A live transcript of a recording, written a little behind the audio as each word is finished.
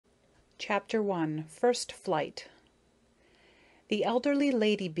Chapter 1. First Flight. The elderly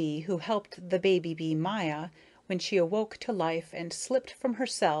lady bee who helped the baby bee Maya when she awoke to life and slipped from her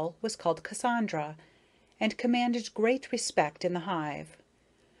cell was called Cassandra, and commanded great respect in the hive.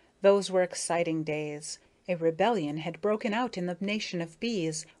 Those were exciting days. A rebellion had broken out in the nation of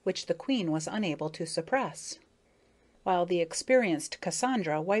bees, which the queen was unable to suppress. While the experienced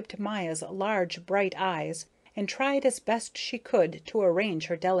Cassandra wiped Maya's large bright eyes and tried as best she could to arrange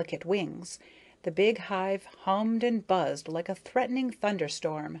her delicate wings, the big hive hummed and buzzed like a threatening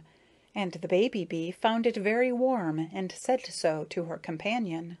thunderstorm, and the baby bee found it very warm and said so to her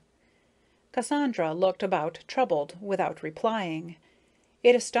companion. Cassandra looked about troubled, without replying.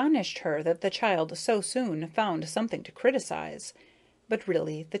 It astonished her that the child so soon found something to criticize, but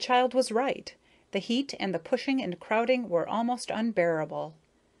really the child was right. The heat and the pushing and crowding were almost unbearable.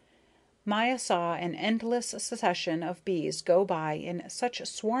 Maya saw an endless succession of bees go by in such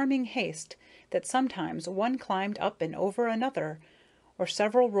swarming haste that sometimes one climbed up and over another, or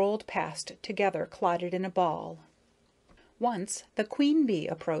several rolled past together clotted in a ball. Once the queen bee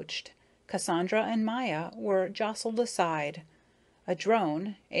approached. Cassandra and Maya were jostled aside. A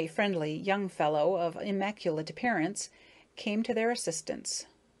drone, a friendly young fellow of immaculate appearance, came to their assistance.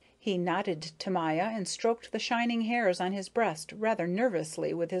 He nodded to Maya and stroked the shining hairs on his breast rather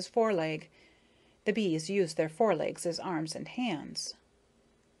nervously with his foreleg. The bees used their forelegs as arms and hands.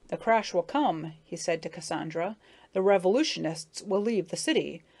 "The crash will come," he said to Cassandra. "The revolutionists will leave the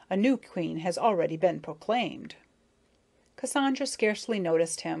city. A new queen has already been proclaimed." Cassandra scarcely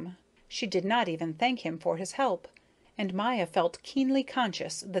noticed him. She did not even thank him for his help, and Maya felt keenly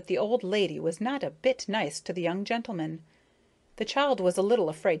conscious that the old lady was not a bit nice to the young gentleman. The child was a little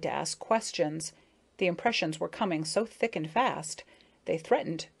afraid to ask questions. The impressions were coming so thick and fast, they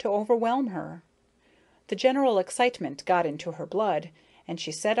threatened to overwhelm her. The general excitement got into her blood, and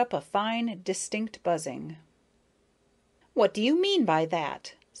she set up a fine, distinct buzzing. "What do you mean by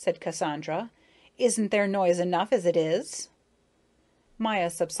that?" said Cassandra. "Isn't there noise enough as it is?" Maya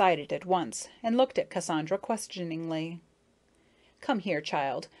subsided at once, and looked at Cassandra questioningly. "Come here,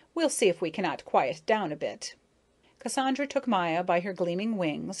 child. We'll see if we cannot quiet down a bit." Cassandra took Maya by her gleaming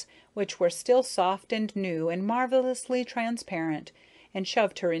wings, which were still soft and new and marvelously transparent, and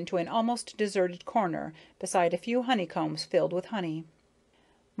shoved her into an almost deserted corner beside a few honeycombs filled with honey.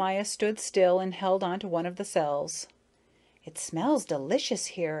 Maya stood still and held on to one of the cells. "It smells delicious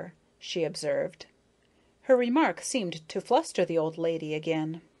here," she observed. Her remark seemed to fluster the old lady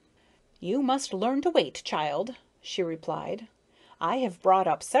again. "You must learn to wait, child," she replied. "I have brought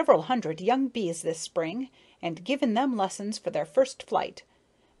up several hundred young bees this spring, and given them lessons for their first flight,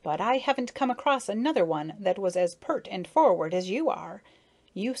 but I haven't come across another one that was as pert and forward as you are.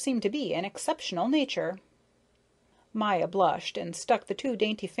 You seem to be an exceptional nature." Maya blushed and stuck the two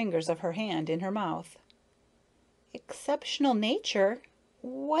dainty fingers of her hand in her mouth. "Exceptional nature?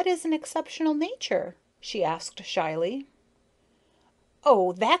 What is an exceptional nature?" she asked shyly.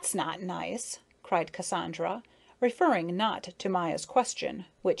 "Oh, that's not nice!" cried Cassandra, referring not to Maya's question,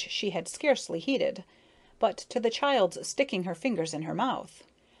 which she had scarcely heeded, but to the child's sticking her fingers in her mouth.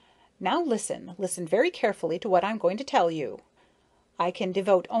 "Now listen very carefully to what I'm going to tell you. I can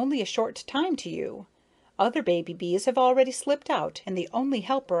devote only a short time to you. Other baby bees have already slipped out, and the only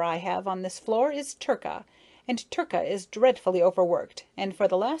helper I have on this floor is Turka, and Turka is dreadfully overworked, and for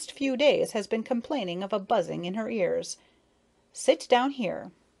the last few days has been complaining of a buzzing in her ears. Sit down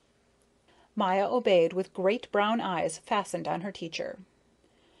here." Maya obeyed with great brown eyes fastened on her teacher.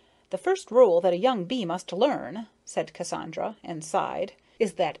 "The first rule that a young bee must learn," said Cassandra, and sighed,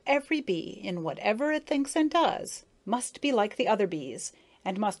 "is that every bee, in whatever it thinks and does, must be like the other bees,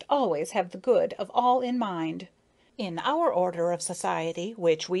 and must always have the good of all in mind. In our order of society,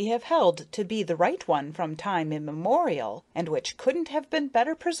 which we have held to be the right one from time immemorial, and which couldn't have been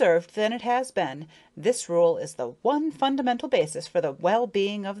better preserved than it has been, this rule is the one fundamental basis for the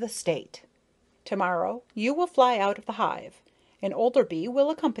well-being of the state. Tomorrow you will fly out of the hive. An older bee will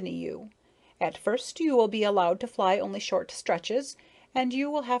accompany you. At first you will be allowed to fly only short stretches, and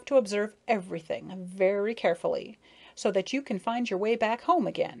you will have to observe everything very carefully, so that you can find your way back home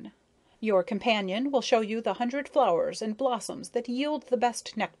again. Your companion will show you the 100 flowers and blossoms that yield the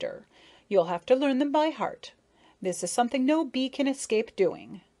best nectar. You'll have to learn them by heart. This is something no bee can escape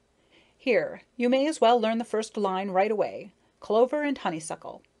doing. Here, you may as well learn the first line right away. Clover and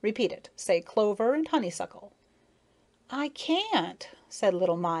honeysuckle. Repeat it. Say clover and honeysuckle." "I can't," said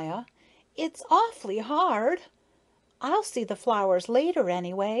little Maya. "It's awfully hard. I'll see the flowers later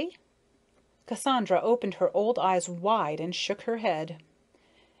anyway." Cassandra opened her old eyes wide and shook her head.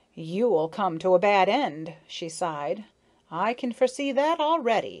 "You'll come to a bad end," she sighed. "I can foresee that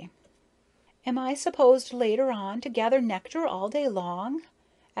already." "Am I supposed later on to gather nectar all day long?"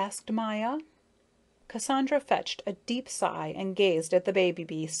 asked Maya. Cassandra fetched a deep sigh and gazed at the baby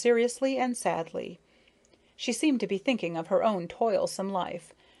bee seriously and sadly. She seemed to be thinking of her own toilsome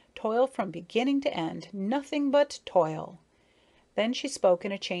life, toil from beginning to end, nothing but toil. Then she spoke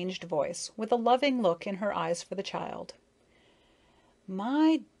in a changed voice, with a loving look in her eyes for the child.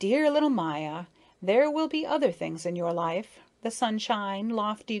 "My dear little Maya, there will be other things in your life, the sunshine,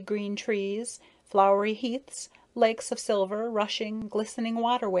 lofty green trees, flowery heaths, lakes of silver, rushing, glistening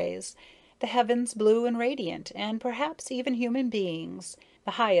waterways, the heavens blue and radiant, and perhaps even human beings,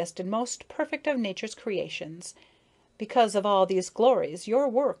 the highest and most perfect of nature's creations. Because of all these glories, your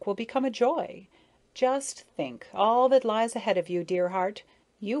work will become a joy. Just think all that lies ahead of you, dear heart.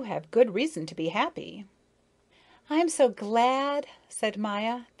 You have good reason to be happy." "I'm so glad," said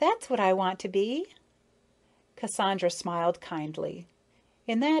Maya. "That's what I want to be." Cassandra smiled kindly.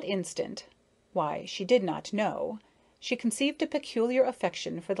 In that instant, why, she did not know, she conceived a peculiar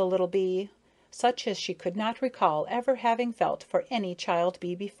affection for the little bee, such as she could not recall ever having felt for any child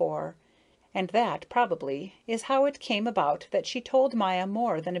bee before. And that, probably, is how it came about that she told Maya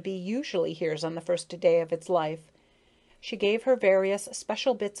more than a bee usually hears on the first day of its life. She gave her various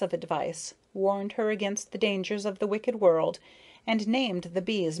special bits of advice, warned her against the dangers of the wicked world, and named the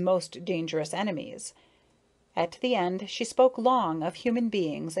bee's most dangerous enemies. At the end she spoke long of human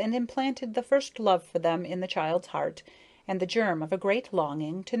beings and implanted the first love for them in the child's heart, and the germ of a great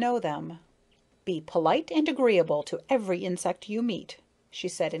longing to know them. "Be polite and agreeable to every insect you meet," she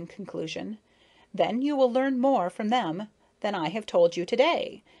said in conclusion. "Then you will learn more from them than I have told you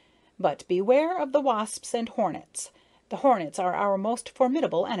today. But beware of the wasps and hornets. The hornets are our most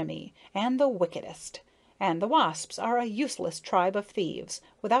formidable enemy, and the wickedest, and the wasps are a useless tribe of thieves,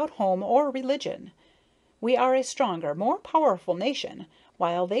 without home or religion. We are a stronger, more powerful nation,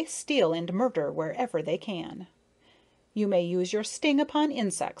 while they steal and murder wherever they can. You may use your sting upon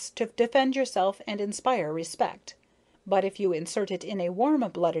insects to defend yourself and inspire respect. But if you insert it in a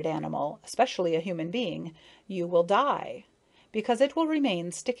warm-blooded animal, especially a human being, you will die, because it will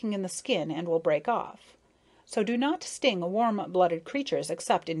remain sticking in the skin and will break off. So do not sting warm-blooded creatures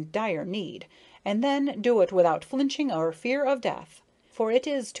except in dire need, and then do it without flinching or fear of death. For it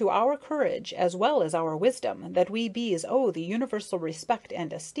is to our courage, as well as our wisdom, that we bees owe the universal respect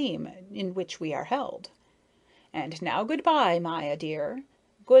and esteem in which we are held. And now good-bye, Maya dear.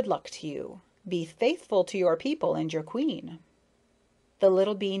 Good luck to you. Be faithful to your people and your queen." The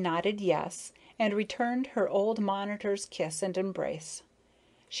little bee nodded yes, and returned her old monitor's kiss and embrace.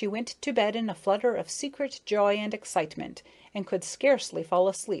 She went to bed in a flutter of secret joy and excitement, and could scarcely fall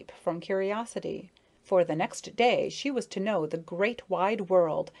asleep from curiosity. For the next day she was to know the great wide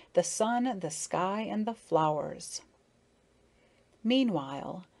world, the sun, the sky, and the flowers.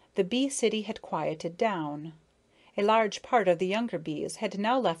 Meanwhile, the bee city had quieted down. A large part of the younger bees had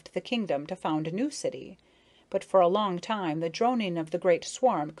now left the kingdom to found a new city, but for a long time the droning of the great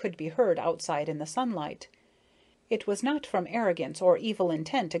swarm could be heard outside in the sunlight. It was not from arrogance or evil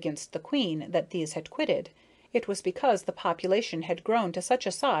intent against the queen that these had quitted. It was because the population had grown to such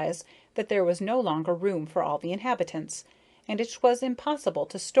a size that there was no longer room for all the inhabitants, and it was impossible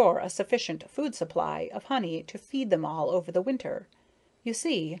to store a sufficient food supply of honey to feed them all over the winter. You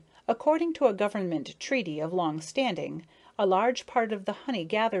see, according to a government treaty of long standing, a large part of the honey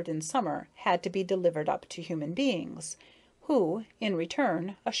gathered in summer had to be delivered up to human beings, who, in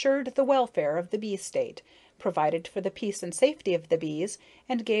return, assured the welfare of the bee state, provided for the peace and safety of the bees,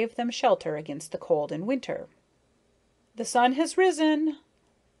 and gave them shelter against the cold in winter. "The sun has risen!"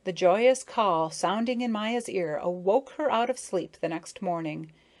 The joyous call sounding in Maya's ear awoke her out of sleep the next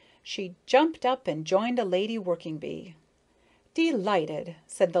morning. She jumped up and joined a lady working bee. "Delighted,"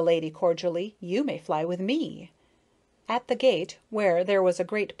 said the lady cordially. "You may fly with me." At the gate, where there was a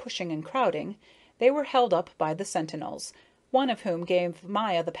great pushing and crowding, they were held up by the sentinels, one of whom gave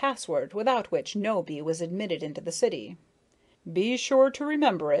Maya the password without which no bee was admitted into the city. "Be sure to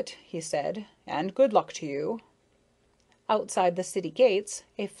remember it," he said, "and good luck to you." Outside the city gates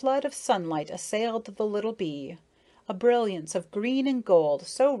a flood of sunlight assailed the little bee, a brilliance of green and gold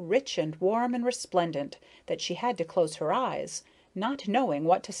so rich and warm and resplendent that she had to close her eyes, not knowing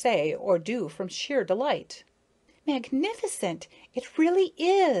what to say or do from sheer delight. "Magnificent! It really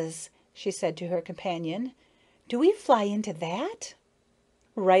is," she said to her companion. "Do we fly into that?"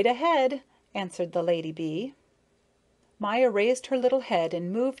 "Right ahead," answered the lady bee. Maya raised her little head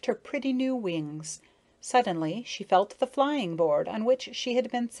and moved her pretty new wings. Suddenly she felt the flying board on which she had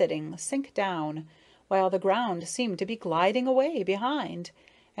been sitting sink down, while the ground seemed to be gliding away behind,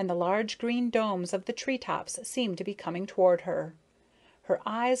 and the large green domes of the tree tops seemed to be coming toward her. Her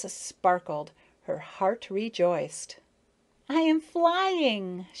eyes sparkled, her heart rejoiced. "I am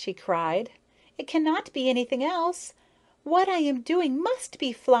flying!" she cried. "It cannot be anything else. What I am doing must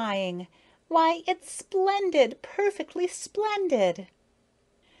be flying. Why, it's splendid, perfectly splendid!"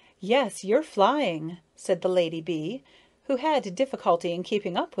 "Yes, you're flying," said the lady bee, who had difficulty in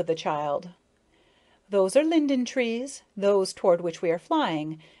keeping up with the child. "Those are linden trees, those toward which we are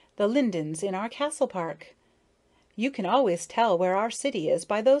flying, the lindens in our castle park. You can always tell where our city is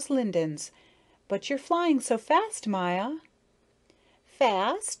by those lindens. But you're flying so fast, Maya."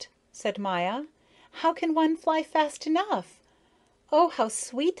 "Fast?" said Maya. "How can one fly fast enough? Oh, how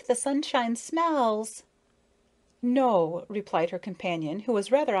sweet the sunshine smells!" "No," replied her companion, who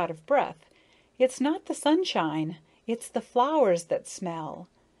was rather out of breath. "It's not the sunshine. It's the flowers that smell.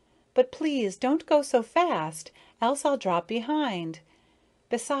 But please don't go so fast, else I'll drop behind.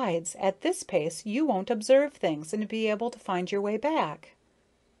 Besides, at this pace you won't observe things and be able to find your way back."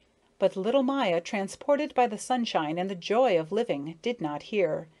 But little Maya, transported by the sunshine and the joy of living, did not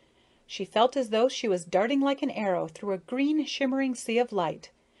hear. She felt as though she was darting like an arrow through a green shimmering sea of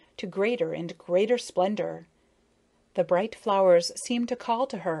light, to greater and greater splendor. The bright flowers seemed to call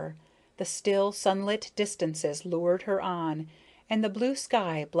to her, the still sunlit distances lured her on, and the blue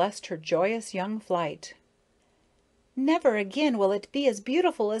sky blessed her joyous young flight. "Never again will it be as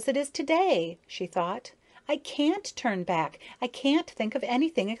beautiful as it is today," she thought. "I can't turn back. I can't think of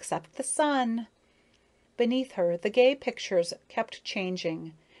anything except the sun." Beneath her the gay pictures kept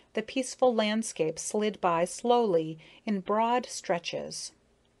changing. The peaceful landscape slid by slowly in broad stretches.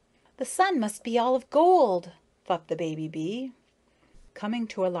 "The sun must be all of gold," thought the baby bee. Coming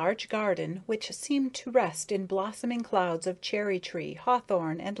to a large garden which seemed to rest in blossoming clouds of cherry tree,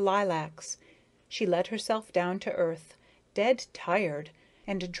 hawthorn, and lilacs, she let herself down to earth, dead tired,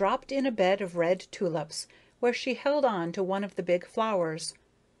 and dropped in a bed of red tulips, where she held on to one of the big flowers.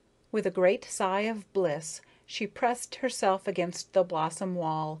 With a great sigh of bliss, she pressed herself against the blossom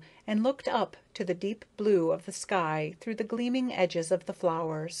wall and looked up to the deep blue of the sky through the gleaming edges of the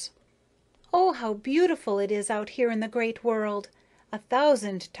flowers. "Oh, how beautiful it is out here in the great world!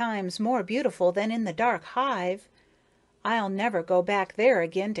 1,000 times more beautiful than in the dark hive. I'll never go back there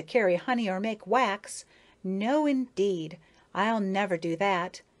again to carry honey or make wax. No, indeed, I'll never do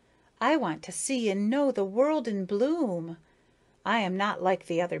that. I want to see and know the world in bloom. I am not like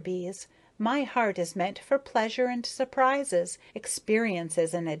the other bees. My heart is meant for pleasure and surprises,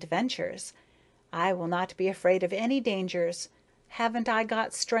 experiences and adventures. I will not be afraid of any dangers. Haven't I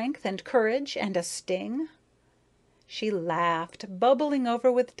got strength and courage and a sting?" She laughed, bubbling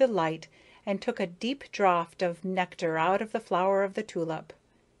over with delight, and took a deep draught of nectar out of the flower of the tulip.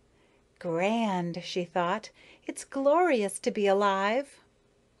 "Grand," she thought. "It's glorious to be alive."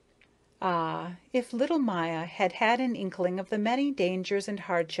 Ah, if little Maya had had an inkling of the many dangers and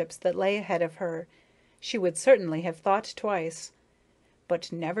hardships that lay ahead of her, she would certainly have thought twice.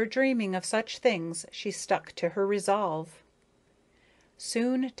 But never dreaming of such things, she stuck to her resolve.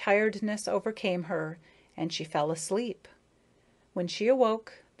 Soon tiredness overcame her, and she fell asleep. When she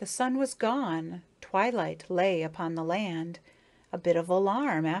awoke, the sun was gone, twilight lay upon the land. A bit of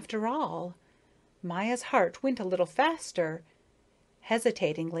alarm, after all. Maya's heart went a little faster.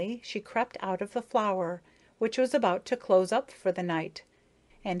 Hesitatingly, she crept out of the flower, which was about to close up for the night,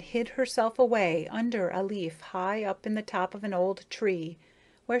 and hid herself away under a leaf high up in the top of an old tree,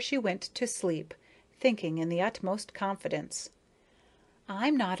 where she went to sleep, thinking in the utmost confidence.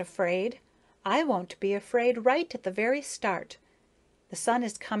 "I'm not afraid. I won't be afraid right at the very start. The sun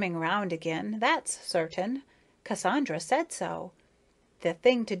is coming round again, that's certain. Cassandra said so. The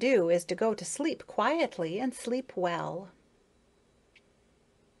thing to do is to go to sleep quietly and sleep well."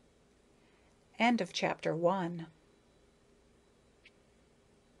 End of chapter 1.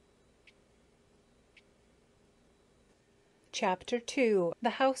 Chapter 2. The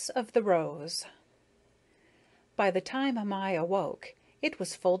House of the Rose. By the time Maya woke, it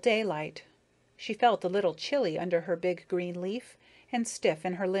was full daylight. She felt a little chilly under her big green leaf, and stiff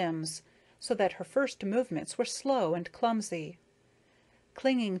in her limbs, so that her first movements were slow and clumsy.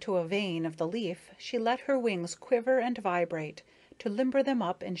 Clinging to a vein of the leaf, she let her wings quiver and vibrate, to limber them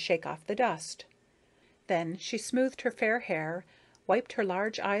up and shake off the dust. Then she smoothed her fair hair, wiped her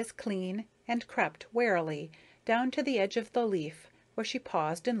large eyes clean, and crept warily down to the edge of the leaf, where she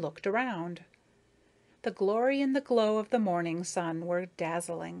paused and looked around. The glory and the glow of the morning sun were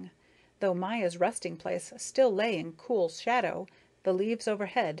dazzling. Though Maya's resting place still lay in cool shadow, the leaves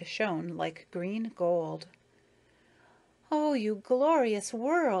overhead shone like green gold. "Oh, you glorious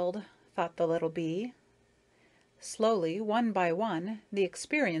world!" thought the little bee. Slowly, one by one, the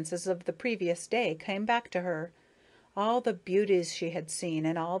experiences of the previous day came back to her, all the beauties she had seen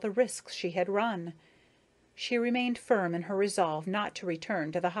and all the risks she had run. She remained firm in her resolve not to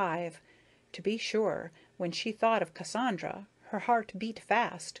return to the hive. To be sure, when she thought of Cassandra, her heart beat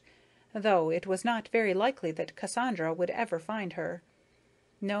fast, though it was not very likely that Cassandra would ever find her.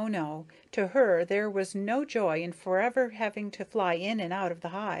 No, no, to her there was no joy in forever having to fly in and out of the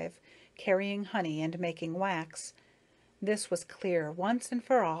hive, carrying honey and making wax. This was clear once and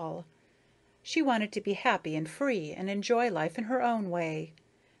for all. She wanted to be happy and free and enjoy life in her own way.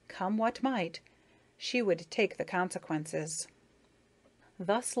 Come what might, she would take the consequences.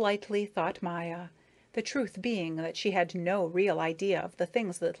 Thus lightly thought Maya, the truth being that she had no real idea of the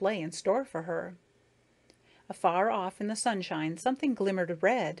things that lay in store for her. Afar off in the sunshine something glimmered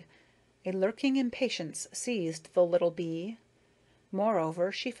red. A lurking impatience seized the little bee.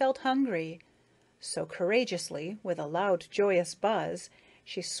 Moreover, she felt hungry. So courageously, with a loud joyous buzz,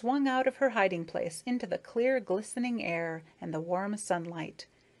 she swung out of her hiding-place into the clear glistening air and the warm sunlight,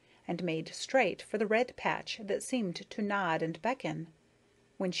 and made straight for the red patch that seemed to nod and beckon.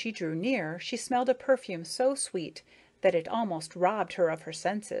 When she drew near, she smelled a perfume so sweet that it almost robbed her of her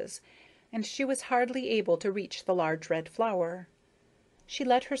senses, and she was hardly able to reach the large red flower. She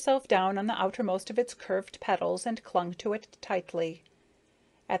let herself down on the outermost of its curved petals and clung to it tightly.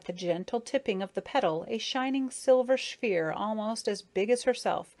 At the gentle tipping of the petal a shining silver sphere almost as big as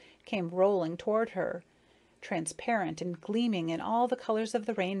herself came rolling toward her, transparent and gleaming in all the colors of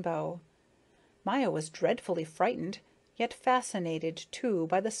the rainbow. Maya was dreadfully frightened, yet fascinated too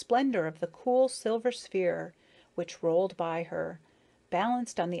by the splendor of the cool silver sphere, which rolled by her,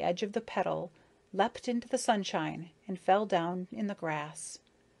 balanced on the edge of the petal, leapt into the sunshine, and fell down in the grass.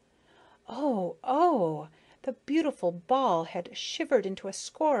 Oh, oh! The beautiful ball had shivered into a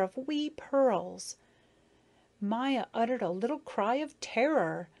score of wee pearls. Maya uttered a little cry of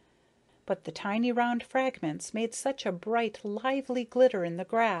terror, but the tiny round fragments made such a bright, lively glitter in the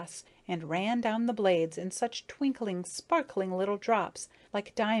grass, and ran down the blades in such twinkling, sparkling little drops,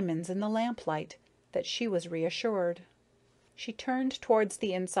 like diamonds in the lamplight, that she was reassured. She turned towards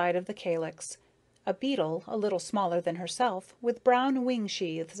the inside of the calyx. A beetle, a little smaller than herself, with brown wing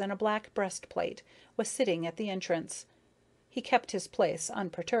sheaths and a black breastplate, was sitting at the entrance. He kept his place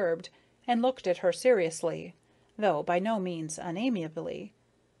unperturbed, and looked at her seriously, though by no means unamiably.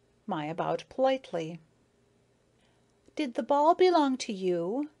 Maya bowed politely. "Did the ball belong to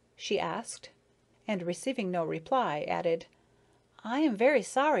you?" she asked, and receiving no reply, added, "I am very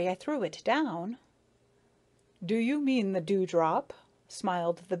sorry I threw it down." "Do you mean the dewdrop?"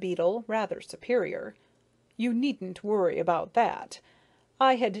 smiled the beetle, rather superior. "You needn't worry about that.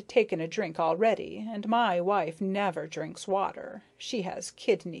 I had taken a drink already, and my wife never drinks water. She has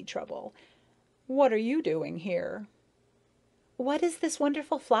kidney trouble. What are you doing here?" "What is this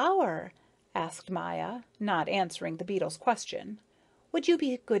wonderful flower?" asked Maya, not answering the beetle's question. "Would you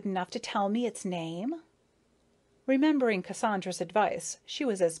be good enough to tell me its name?" Remembering Cassandra's advice, she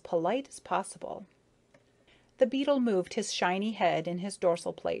was as polite as possible. The beetle moved his shiny head in his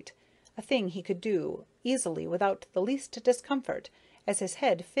dorsal plate, a thing he could do easily without the least discomfort, as his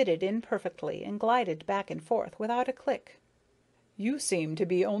head fitted in perfectly and glided back and forth without a click. "You seem to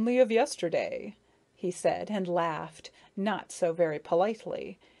be only of yesterday," he said, and laughed, not so very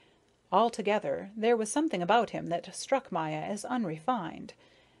politely. Altogether, there was something about him that struck Maya as unrefined.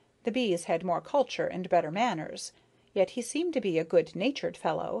 The bees had more culture and better manners, yet he seemed to be a good-natured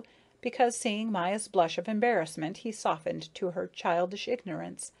fellow, because, seeing Maya's blush of embarrassment, he softened to her childish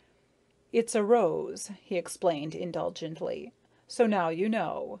ignorance. "It's a rose," he explained indulgently, "so now you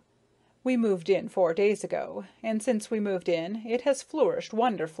know. We moved in 4 days ago, and since we moved in it has flourished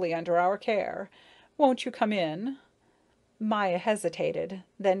wonderfully under our care. Won't you come in?" Maya hesitated,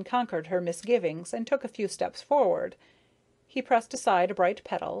 then conquered her misgivings and took a few steps forward. He pressed aside a bright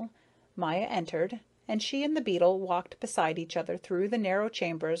petal. Maya entered, and she and the beetle walked beside each other through the narrow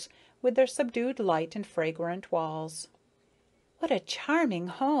chambers with their subdued light and fragrant walls. "What a charming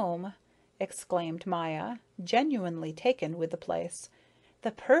home!" exclaimed Maya, genuinely taken with the place.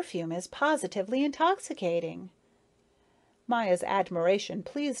 "The perfume is positively intoxicating." Maya's admiration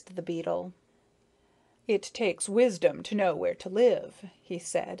pleased the beetle. "It takes wisdom to know where to live," he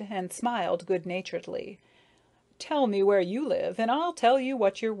said, and smiled good-naturedly. "Tell me where you live, and I'll tell you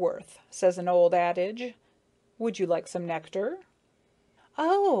what you're worth, says an old adage. Would you like some nectar?"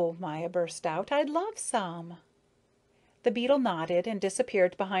 "Oh," Maya burst out, "I'd love some." The beetle nodded and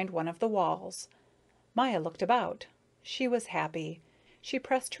disappeared behind one of the walls. Maya looked about. She was happy. She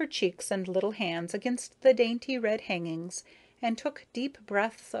pressed her cheeks and little hands against the dainty red hangings and took deep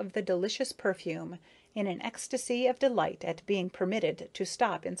breaths of the delicious perfume, in an ecstasy of delight at being permitted to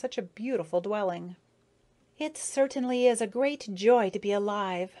stop in such a beautiful dwelling. "It certainly is a great joy to be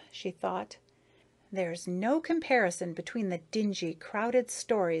alive," she thought. "There's no comparison between the dingy, crowded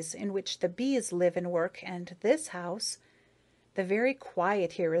stories in which the bees live and work and this house. The very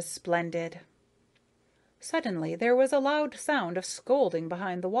quiet here is splendid." Suddenly there was a loud sound of scolding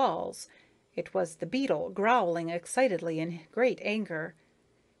behind the walls. It was the beetle, growling excitedly in great anger.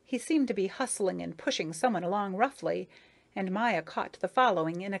 He seemed to be hustling and pushing someone along roughly, and Maya caught the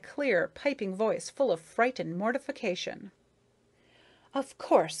following in a clear, piping voice full of fright and mortification. "Of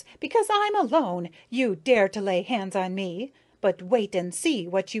course, because I'm alone, you dare to lay hands on me. But wait and see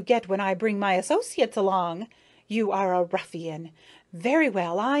what you get when I bring my associates along. You are a ruffian. Very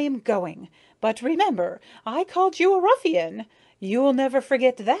well, I am going. But remember, I called you a ruffian. You'll never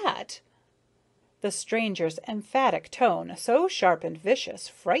forget that." The stranger's emphatic tone, so sharp and vicious,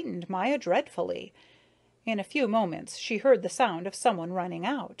 frightened Maya dreadfully. In a few moments she heard the sound of someone running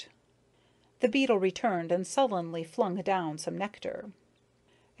out. The beetle returned and sullenly flung down some nectar.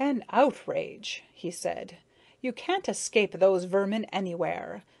 "An outrage," he said. "You can't escape those vermin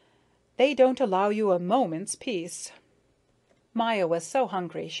anywhere. They don't allow you a moment's peace." Maya was so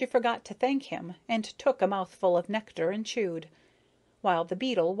hungry she forgot to thank him, and took a mouthful of nectar and chewed, while the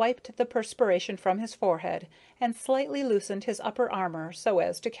beetle wiped the perspiration from his forehead and slightly loosened his upper armor so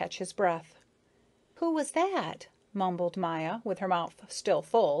as to catch his breath. "Who was that?" mumbled Maya, with her mouth still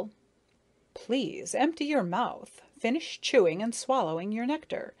full. "Please empty your mouth. Finish chewing and swallowing your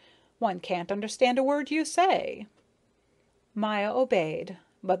nectar. One can't understand a word you say." Maya obeyed,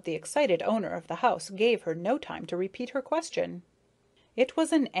 but the excited owner of the house gave her no time to repeat her question. "It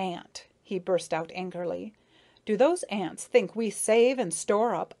was an ant," he burst out angrily. "Do those ants think we save and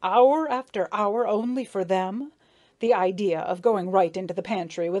store up hour after hour only for them? The idea of going right into the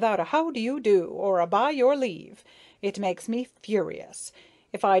pantry without a how do you do or a by your leave. It makes me furious.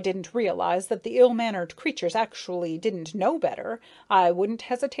 If I didn't realize that the ill-mannered creatures actually didn't know better, I wouldn't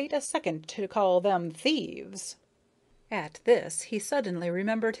hesitate a second to call them thieves." At this he suddenly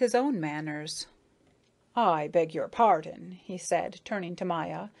remembered his own manners. "I beg your pardon," he said, turning to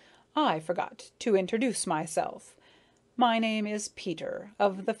Maya. "I forgot to introduce myself. My name is Peter,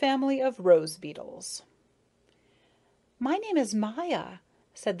 of the family of rose beetles." "My name is Maya,"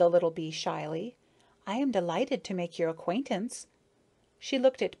 said the little bee shyly. "I am delighted to make your acquaintance." She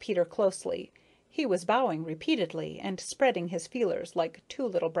looked at Peter closely. He was bowing repeatedly and spreading his feelers like two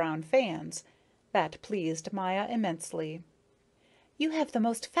little brown fans. That pleased Maya immensely. "You have the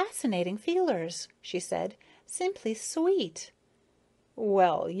most fascinating feelers," she said. "Simply sweet."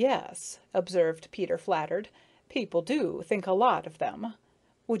 "Well, yes," observed Peter, flattered. "People do think a lot of them.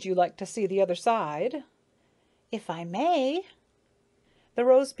 Would you like to see the other side?" "If I may." The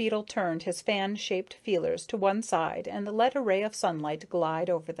rose beetle turned his fan-shaped feelers to one side and let a ray of sunlight glide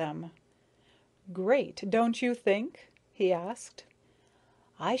over them. "Great, don't you think?" he asked.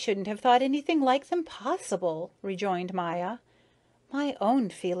 "I shouldn't have thought anything like them possible," rejoined Maya. "My own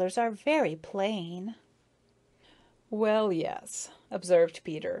feelers are very plain." "Well, yes," observed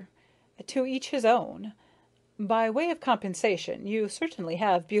Peter. "To each his own. By way of compensation, you certainly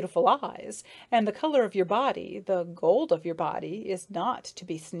have beautiful eyes, and the color of your body, the gold of your body, is not to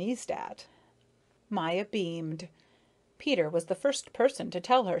be sneezed at." Maya beamed. Peter was the first person to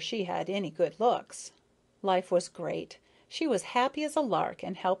tell her she had any good looks. Life was great. She was happy as a lark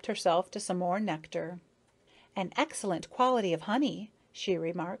and helped herself to some more nectar. "An excellent quality of honey," she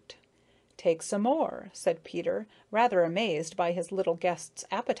remarked. "Take some more," said Peter, rather amazed by his little guest's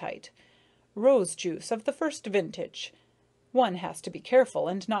appetite. "Rose juice of the first vintage. One has to be careful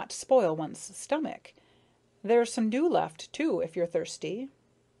and not spoil one's stomach. There's some dew left, too, if you're thirsty."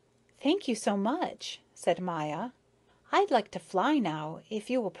 "Thank you so much," said Maya. "I'd like to fly now, if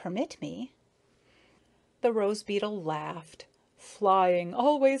you will permit me." The rose beetle laughed. "Flying,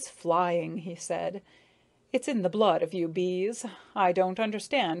 always flying," he said. "It's in the blood of you bees. I don't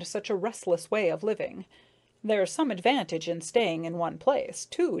understand such a restless way of living. There's some advantage in staying in one place,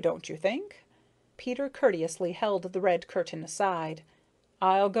 too, don't you think?" Peter courteously held the red curtain aside.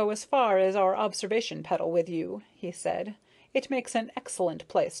 "I'll go as far as our observation petal with you," he said. "It makes an excellent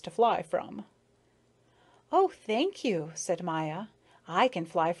place to fly from." "Oh, thank you," said Maya. "I can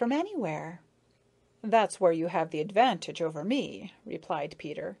fly from anywhere." "That's where you have the advantage over me," replied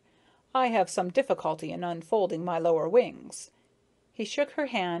Peter. "I have some difficulty in unfolding my lower wings." He shook her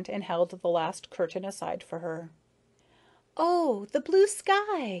hand and held the last curtain aside for her. "Oh, the blue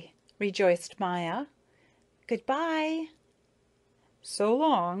sky!" rejoiced Maya. "Goodbye." "So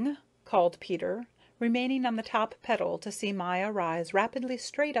long," called Peter, remaining on the top petal to see Maya rise rapidly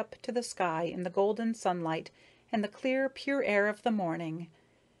straight up to the sky in the golden sunlight and the clear, pure air of the morning.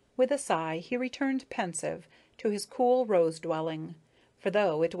 With a sigh he returned pensive to his cool rose-dwelling, for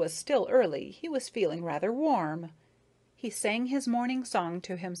though it was still early he was feeling rather warm. He sang his morning song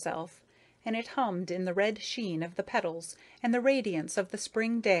to himself, and it hummed in the red sheen of the petals and the radiance of the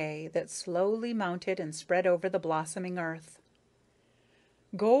spring day that slowly mounted and spread over the blossoming earth.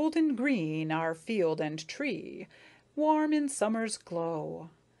 Golden green are field and tree, warm in summer's glow.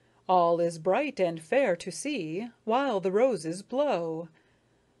 All is bright and fair to see, while the roses blow.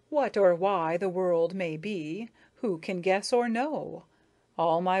 What or why the world may be, who can guess or know?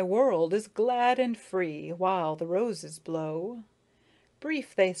 All my world is glad and free, while the roses blow.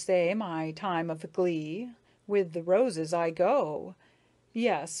 Brief, they say, my time of glee, with the roses I go.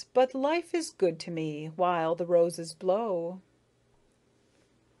 Yes, but life is good to me, while the roses blow.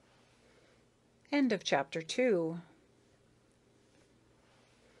 End of chapter 2.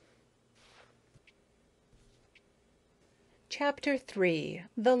 Chapter 3.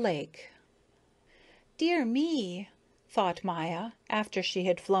 The Lake. "Dear me," thought Maya, after she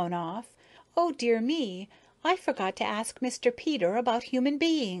had flown off. "Oh, dear me, I forgot to ask Mr. Peter about human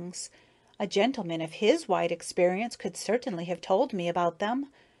beings. A gentleman of his wide experience could certainly have told me about them.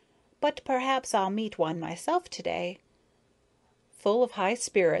 But perhaps I'll meet one myself today." Full of high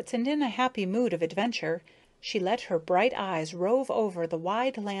spirits and in a happy mood of adventure, she let her bright eyes rove over the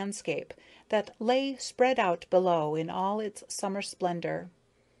wide landscape that lay spread out below in all its summer splendor.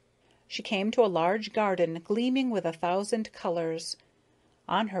 She came to a large garden gleaming with 1,000 colors.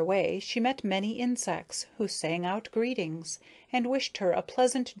 On her way she met many insects, who sang out greetings, and wished her a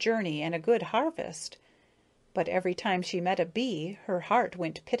pleasant journey and a good harvest. But every time she met a bee her heart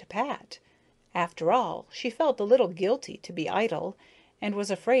went pit-a-pat. After all, she felt a little guilty to be idle, and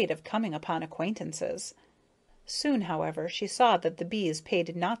was afraid of coming upon acquaintances. Soon, however, she saw that the bees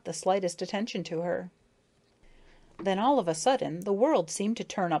paid not the slightest attention to her. Then all of a sudden the world seemed to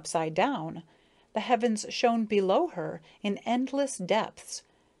turn upside down. The heavens shone below her in endless depths.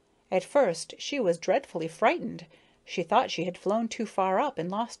 At first she was dreadfully frightened. She thought she had flown too far up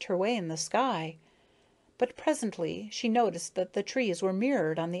and lost her way in the sky. But presently she noticed that the trees were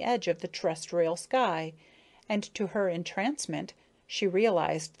mirrored on the edge of the terrestrial sky, and to her entrancement she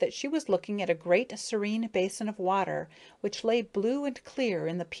realized that she was looking at a great serene basin of water which lay blue and clear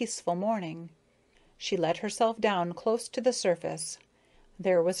in the peaceful morning. She let herself down close to the surface.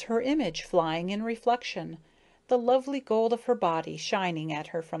 There was her image flying in reflection, the lovely gold of her body shining at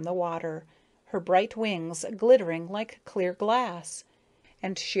her from the water, her bright wings glittering like clear glass,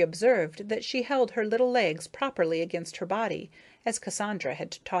 and she observed that she held her little legs properly against her body, as Cassandra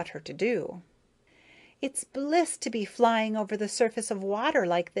had taught her to do. "It's bliss to be flying over the surface of water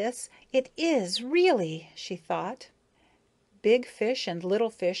like this. It is, really," she thought. Big fish and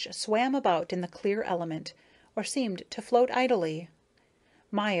little fish swam about in the clear element, or seemed to float idly.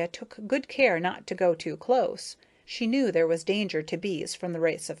 Maya took good care not to go too close. She knew there was danger to bees from the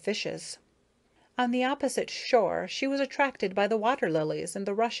race of fishes. On the opposite shore she was attracted by the water lilies and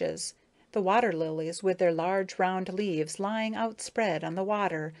the rushes, the water lilies with their large round leaves lying outspread on the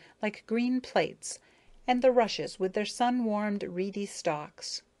water like green plates, and the rushes with their sun-warmed reedy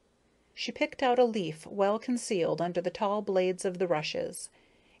stalks. She picked out a leaf well concealed under the tall blades of the rushes.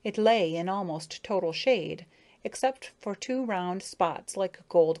 It lay in almost total shade, except for 2 round spots like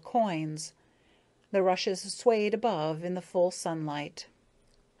gold coins. The rushes swayed above in the full sunlight.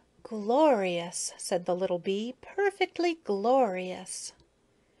 "Glorious," said the little bee, "perfectly glorious."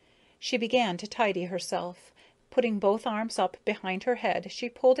 She began to tidy herself. Putting both arms up behind her head, she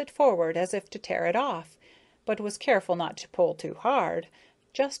pulled it forward as if to tear it off, but was careful not to pull too hard,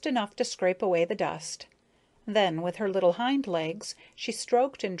 just enough to scrape away the dust. Then, with her little hind legs, she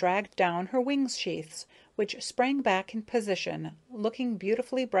stroked and dragged down her wing sheaths, which sprang back in position, looking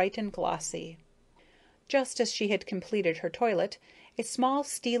beautifully bright and glossy. Just as she had completed her toilet, a small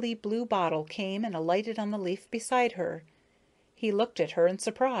steely blue bottle came and alighted on the leaf beside her. He looked at her in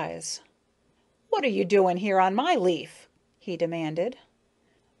surprise. "What are you doing here on my leaf?" he demanded.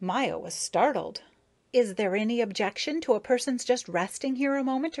 Maya was startled. "Is there any objection to a person's just resting here a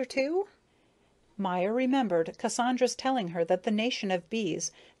moment or two?" Maya remembered Cassandra's telling her that the nation of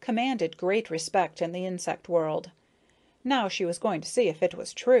bees commanded great respect in the insect world. Now she was going to see if it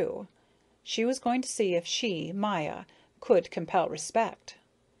was true. She was going to see if she, Maya, could compel respect.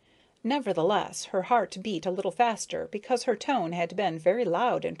 Nevertheless, her heart beat a little faster because her tone had been very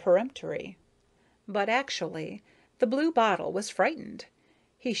loud and peremptory. But actually, the blue bottle was frightened.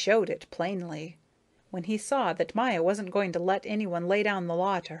 He showed it plainly. When he saw that Maya wasn't going to let anyone lay down the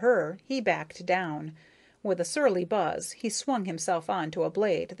law to her, he backed down. With a surly buzz, he swung himself on to a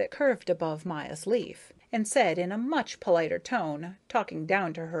blade that curved above Maya's leaf, and said in a much politer tone, talking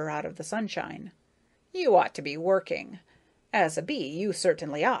down to her out of the sunshine, "You ought to be working. As a bee, you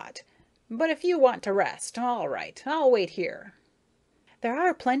certainly ought. But if you want to rest, all right, I'll wait here." "There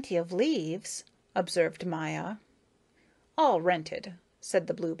are plenty of leaves," observed Maya. "All rented," said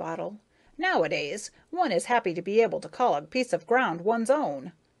the bluebottle. "Nowadays, one is happy to be able to call a piece of ground one's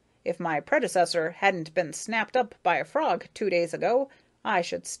own. If my predecessor hadn't been snapped up by a frog 2 days ago, I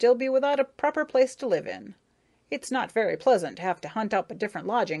should still be without a proper place to live in. It's not very pleasant to have to hunt up a different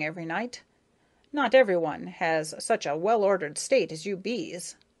lodging every night. Not everyone has such a well-ordered state as you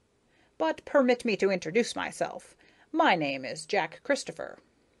bees. But permit me to introduce myself. My name is Jack Christopher."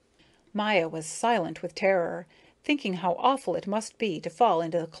 Maya was silent with terror, thinking how awful it must be to fall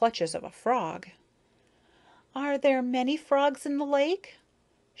into the clutches of a frog. "Are there many frogs in the lake?"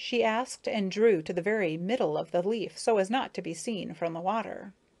 she asked, and drew to the very middle of the leaf so as not to be seen from the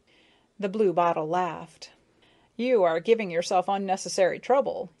water. The bluebottle laughed. "You are giving yourself unnecessary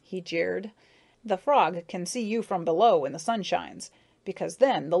trouble," he jeered. "The frog can see you from below when the sun shines, because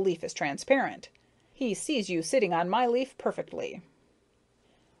then the leaf is transparent. He sees you sitting on my leaf perfectly."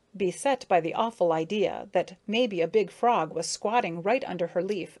 Beset by the awful idea that maybe a big frog was squatting right under her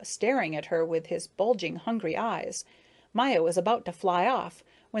leaf, staring at her with his bulging, hungry eyes, Maya was about to fly off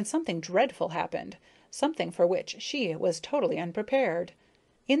when something dreadful happened, something for which she was totally unprepared.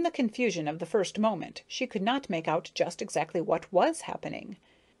 In the confusion of the first moment, she could not make out just exactly what was happening.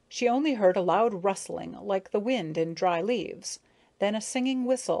 She only heard a loud rustling like the wind in dry leaves, then a singing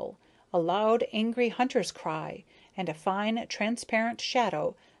whistle, a loud, angry hunter's cry, and a fine, transparent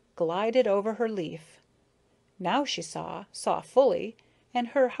shadow glided over her leaf. Now she saw fully, and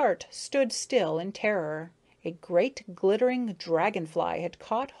her heart stood still in terror. A great glittering dragonfly had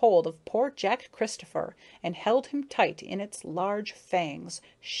caught hold of poor Jack Christopher and held him tight in its large fangs,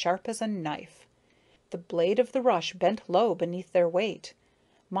 sharp as a knife. The blade of the rush bent low beneath their weight.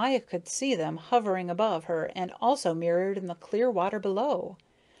 Maya could see them hovering above her and also mirrored in the clear water below.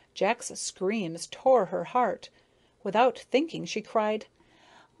 Jack's screams tore her heart. Without thinking, she cried,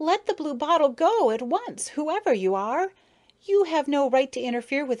 "Let the bluebottle go at once, whoever you are. You have no right to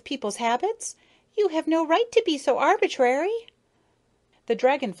interfere with people's habits. You have no right to be so arbitrary." The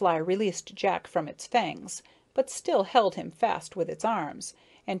dragonfly released Jack from its fangs, but still held him fast with its arms,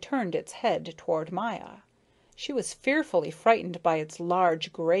 and turned its head toward Maya. She was fearfully frightened by its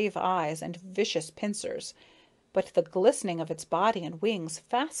large, grave eyes and vicious pincers, but the glistening of its body and wings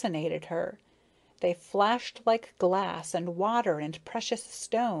fascinated her. They flashed like glass and water and precious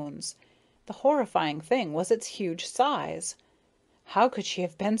stones. The horrifying thing was its huge size. How could she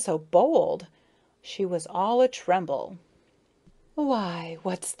have been so bold? She was all a-tremble. "Why,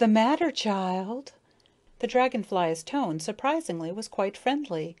 what's the matter, child?" The dragonfly's tone, surprisingly, was quite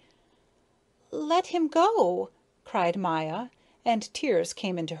friendly. "Let him go," cried Maya, and tears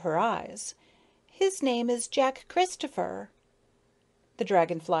came into her eyes. "His name is Jack Christopher." The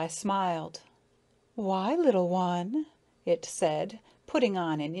dragonfly smiled. "Why, little one?" it said, putting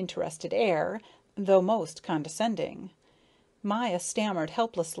on an interested air, though most condescending. Maya stammered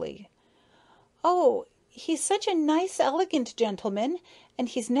helplessly. "Oh, he's such a nice, elegant gentleman, and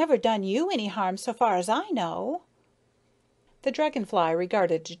he's never done you any harm so far as I know." The dragonfly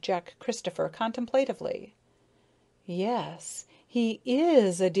regarded Jack Christopher contemplatively. "Yes, he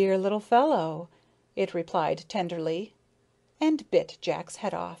is a dear little fellow," it replied tenderly, and bit Jack's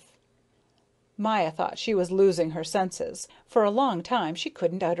head off. Maya thought she was losing her senses. For a long time she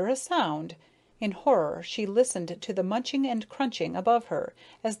couldn't utter a sound. In horror she listened to the munching and crunching above her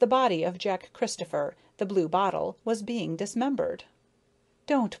as the body of Jack Christopher, the blue bottle, was being dismembered.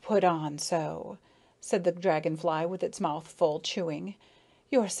 "Don't put on so," said the dragonfly with its mouth full, chewing.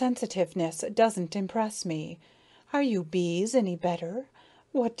 "Your sensitiveness doesn't impress me. Are you bees any better?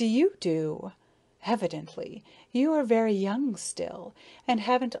 What do you do? Evidently you are very young still, and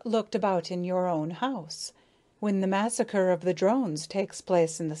haven't looked about in your own house. When the massacre of the drones takes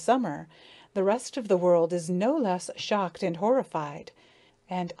place in the summer, the rest of the world is no less shocked and horrified,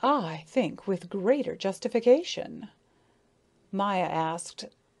 and I think with greater justification." Maya asked,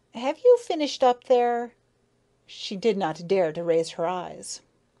 "Have you finished up there?" She did not dare to raise her eyes.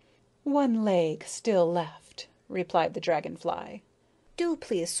 "One leg still left," replied the dragonfly. "Do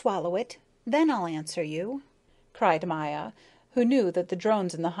please swallow it, then I'll answer you," cried Maya, who knew that the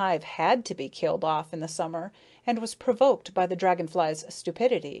drones in the hive had to be killed off in the summer, and was provoked by the dragonfly's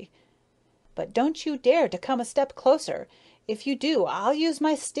stupidity. "But don't you dare to come a step closer. If you do, I'll use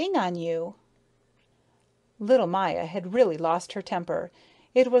my sting on you." Little Maya had really lost her temper.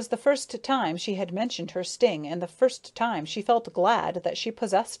 It was the first time she had mentioned her sting, and the first time she felt glad that she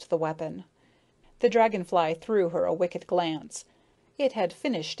possessed the weapon. The dragonfly threw her a wicked glance. It had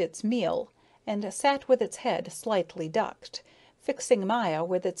finished its meal, and sat with its head slightly ducked, fixing Maya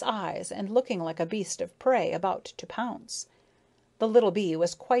with its eyes and looking like a beast of prey about to pounce. The little bee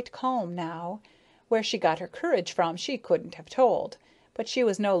was quite calm now. Where she got her courage from she couldn't have told, but she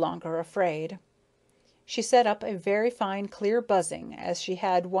was no longer afraid. She set up a very fine clear buzzing, as she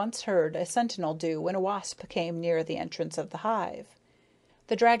had once heard a sentinel do when a wasp came near the entrance of the hive.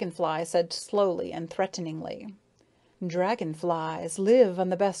 The dragonfly said slowly and threateningly, "Dragonflies live on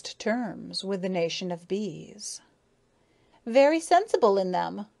the best terms with the nation of bees." "Very sensible in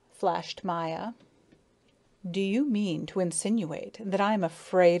them," flashed Maya. "Do you mean to insinuate that I am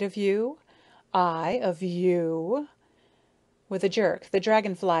afraid of you? I of you?" With a jerk, the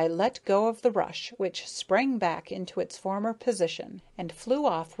dragonfly let go of the rush, which sprang back into its former position, and flew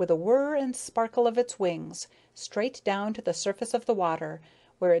off with a whir and sparkle of its wings, straight down to the surface of the water,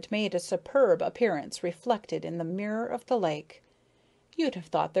 where it made a superb appearance reflected in the mirror of the lake. You'd have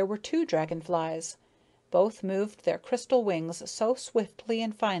thought there were two dragonflies. Both moved their crystal wings so swiftly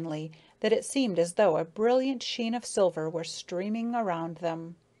and finely that it seemed as though a brilliant sheen of silver were streaming around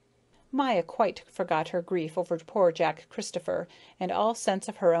them. Maya quite forgot her grief over poor Jack Christopher and all sense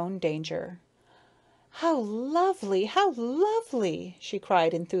of her own danger. "How lovely! How lovely!" she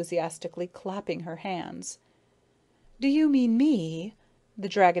cried enthusiastically, clapping her hands. "Do you mean me?" The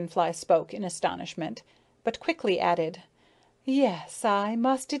dragonfly spoke in astonishment, but quickly added, "Yes, I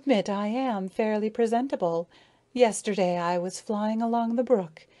must admit I am fairly presentable. Yesterday I was flying along the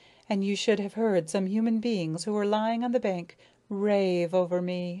brook, and you should have heard some human beings who were lying on the bank rave over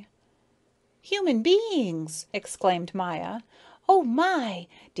me." "Human beings!" exclaimed Maya. "Oh my!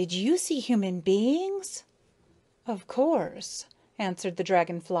 Did you see human beings?" "Of course," answered the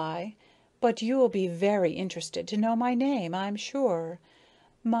dragonfly, "but you will be very interested to know my name, I'm sure.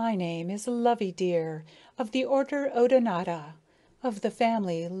 My name is Loveydear, of the order Odonata, of the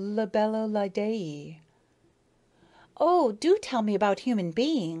family Libellulidæ." "Oh, do tell me about human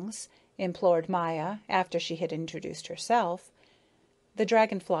beings," implored Maya, after she had introduced herself. The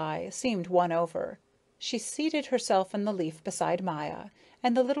dragonfly seemed won over. She seated herself on the leaf beside Maya,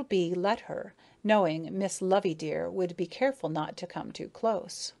 and the little bee let her, knowing Miss Loveydear would be careful not to come too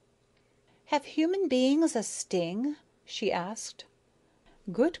close. "Have human beings a sting?" she asked.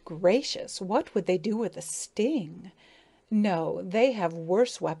 "Good gracious, what would they do with a sting? No, they have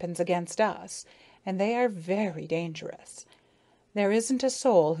worse weapons against us, and they are very dangerous. There isn't a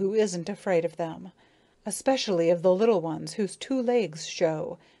soul who isn't afraid of them, especially of the little ones whose 2 legs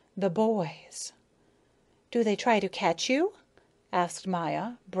show, the boys." "Do they try to catch you?" asked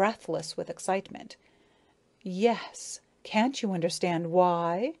Maya, breathless with excitement. "Yes. Can't you understand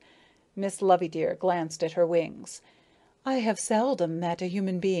why?" Miss Loveydear glanced at her wings. "I have seldom met a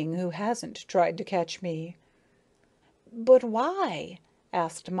human being who hasn't tried to catch me." "But why?"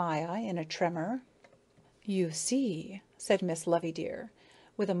 asked Maya in a tremor. "You see," said Miss Loveydear,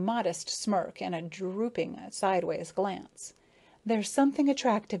 with a modest smirk and a drooping sideways glance, "there's something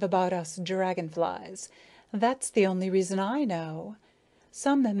attractive about us dragonflies. That's the only reason I know.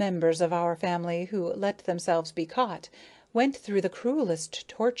 Some members of our family who let themselves be caught went through the cruelest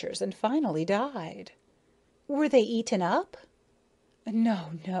tortures and finally died." "Were they eaten up?"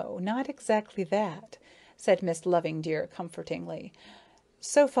 "No, no, not exactly that," said Miss Loveydear comfortingly.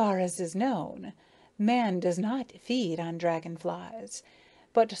 "So far as is known, man does not feed on dragonflies,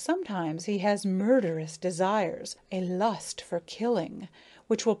 but sometimes he has murderous desires, a lust for killing,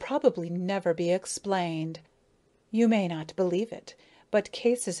 which will probably never be explained. You may not believe it, but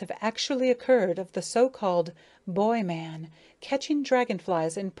cases have actually occurred of the so-called boy man catching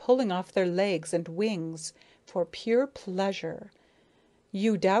dragonflies and pulling off their legs and wings for pure pleasure.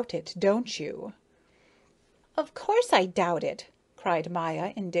 You doubt it, don't you?" "Of course I doubt it," cried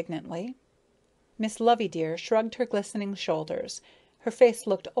Maya indignantly. Miss Loveydear shrugged her glistening shoulders. Her face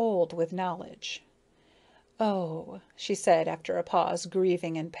looked old with knowledge. "Oh," she said after a pause,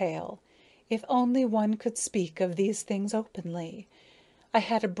 grieving and pale, "if only one could speak of these things openly. I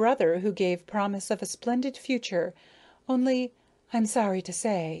had a brother who gave promise of a splendid future, only, I'm sorry to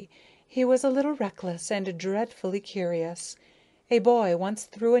say, he was a little reckless and dreadfully curious. A boy once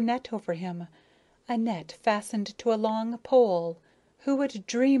threw a net over him, a net fastened to a long pole. Who would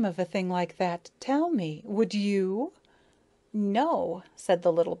dream of a thing like that? Tell me, would you?" "No," said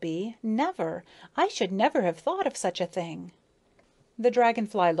the little bee, "never. I should never have thought of such a thing." The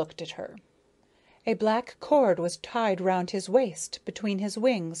dragonfly looked at her. "A black cord was tied round his waist between his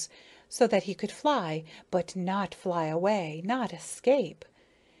wings, so that he could fly, but not fly away, not escape.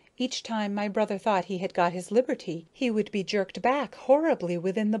 Each time my brother thought he had got his liberty, he would be jerked back horribly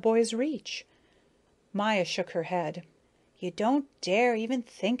within the boy's reach. Maya shook her head. "You don't dare even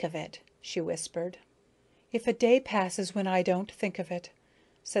think of it," she whispered. "If a day passes when I don't think of it,"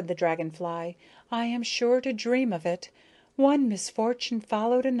 said the dragonfly, "I am sure to dream of it. One misfortune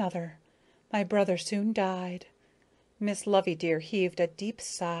followed another. My brother soon died." Miss Loveydear heaved a deep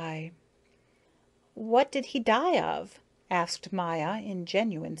sigh. "What did he die of?" asked Maya in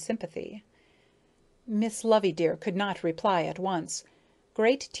genuine sympathy. Miss Loveydear could not reply at once.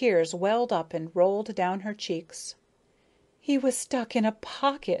 Great tears welled up and rolled down her cheeks. "He was stuck in a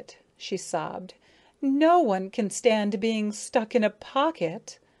pocket," she sobbed. "No one can stand being stuck in a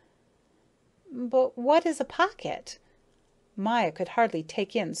pocket." "But what is a pocket?" Maya could hardly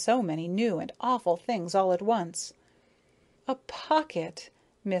take in so many new and awful things all at once. "A pocket,"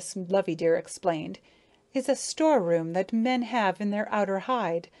 Miss Loveydear explained, "is a storeroom that men have in their outer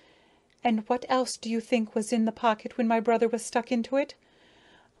hide. And what else do you think was in the pocket when my brother was stuck into it?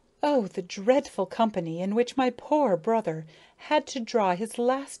 Oh, the dreadful company in which my poor brother had to draw his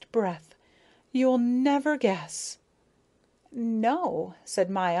last breath. You'll never guess." "No," said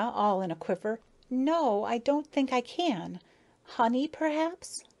Maya, all in a quiver. "No, I don't think I can. Honey,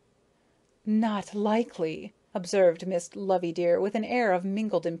 perhaps?" "Not likely," observed Miss Loveydear with an air of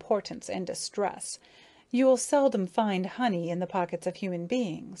mingled importance and distress. "You'll seldom find honey in the pockets of human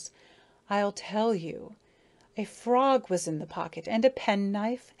beings. I'll tell you. A frog was in the pocket, and a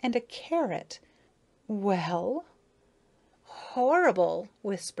penknife, and a carrot." "Well?" "Horrible,"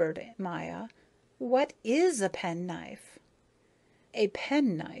 whispered Maya. "What is a penknife?" "A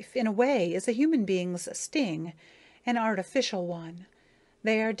penknife, in a way, is a human being's sting, an artificial one.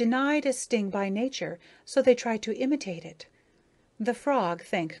 They are denied a sting by nature, so they try to imitate it. The frog,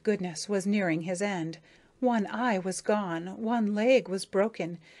 thank goodness, was nearing his end. One eye was gone, one leg was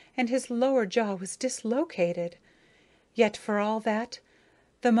broken, and his lower jaw was dislocated. Yet for all that,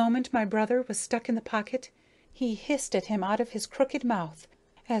 the moment my brother was stuck in the pocket, he hissed at him out of his crooked mouth,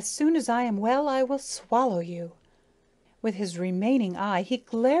 'As soon as I am well, I will swallow you.' With his remaining eye he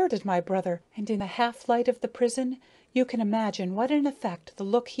glared at my brother, and in the half-light of the prison you can imagine what an effect the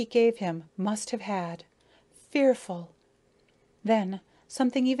look he gave him must have had. Fearful! Then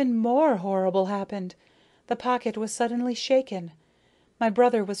something even more horrible happened. The pocket was suddenly shaken. My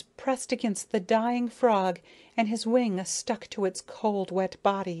brother was pressed against the dying frog, and his wing stuck to its cold, wet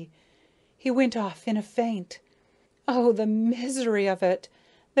body. He went off in a faint. Oh, the misery of it!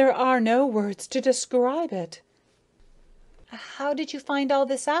 There are no words to describe it." "How did you find all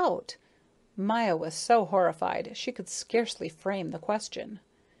this out?" Maya was so horrified she could scarcely frame the question.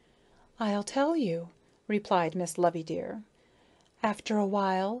 "I'll tell you," replied Miss Loveydear. "After a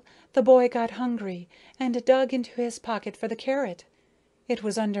while the boy got hungry and dug into his pocket for the carrot. It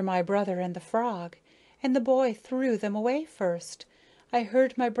was under my brother and the frog, and the boy threw them away first. I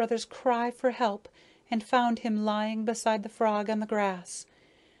heard my brother's cry for help and found him lying beside the frog on the grass.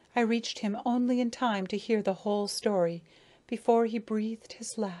 I reached him only in time to hear the whole story before he breathed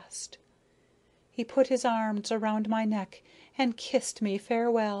his last. He put his arms around my neck and kissed me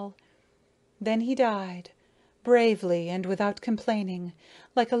farewell. Then he died, bravely and without complaining,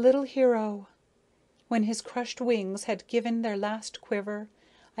 like a little hero. When his crushed wings had given their last quiver,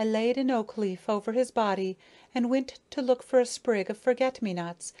 I laid an oak leaf over his body and went to look for a sprig of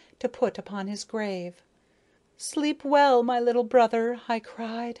forget-me-nots to put upon his grave. 'Sleep well, my little brother,' I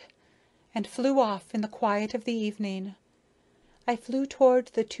cried, and flew off in the quiet of the evening. I flew toward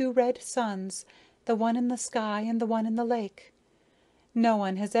the two red suns, the one in the sky and the one in the lake. No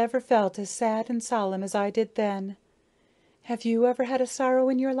one has ever felt as sad and solemn as I did then. Have you ever had a sorrow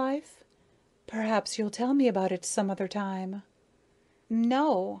in your life? Perhaps you'll tell me about it some other time."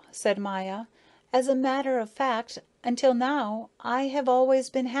 "No," said Maya. "As a matter of fact, until now, I have always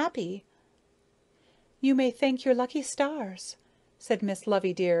been happy." "You may thank your lucky stars," said Miss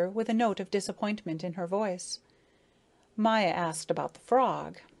Loveydear with a note of disappointment in her voice. Maya asked about the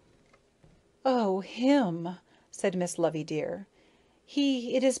frog. "Oh, him," said Miss Loveydear.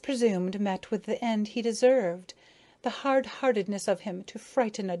 "He, it is presumed, met with the end he deserved. The hard-heartedness of him to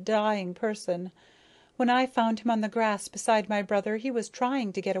frighten a dying person. When I found him on the grass beside my brother he was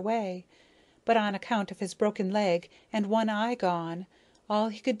trying to get away, but on account of his broken leg and one eye gone, all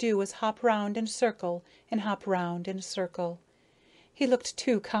he could do was hop round in a circle and hop round in a circle. He looked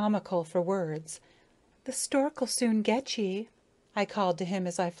too comical for words. 'The stork'll soon get ye,' I called to him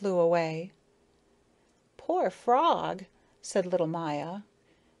as I flew away." "Poor frog," said little Maya.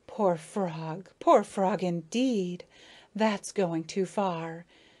 Poor frog indeed! That's going too far.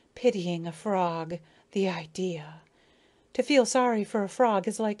 Pitying a frog, the idea! To feel sorry for a frog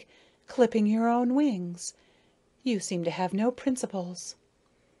is like clipping your own wings. You seem to have no principles."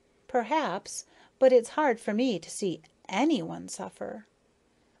 "Perhaps, but it's hard for me to see anyone suffer."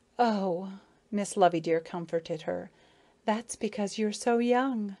 "Oh," Miss Loveydear comforted her, "that's because you're so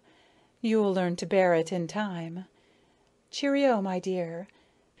young. You'll learn to bear it in time. Cheerio, my dear,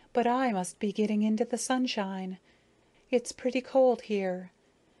 but I must be getting into the sunshine. It's pretty cold here.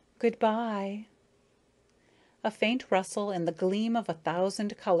 Good-bye." A faint rustle and the gleam of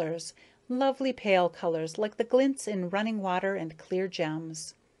 1,000 colors, lovely pale colors like the glints in running water and clear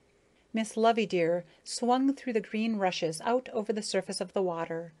gems. Miss Loveydear swung through the green rushes out over the surface of the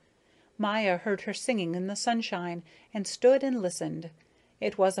water. Maya heard her singing in the sunshine and stood and listened.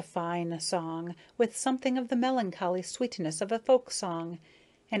 It was a fine song, with something of the melancholy sweetness of a folk song,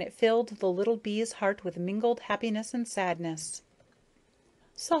 and it filled the little bee's heart with mingled happiness and sadness.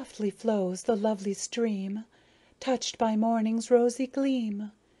 "Softly flows the lovely stream, touched by morning's rosy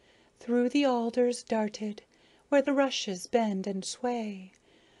gleam. Through the alders darted, where the rushes bend and sway,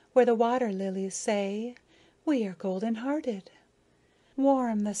 where the water lilies say, 'We are golden-hearted.'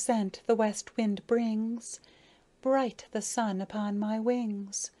 Warm the scent the west wind brings, bright the sun upon my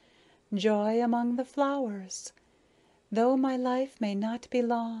wings, joy among the flowers. Though my life may not be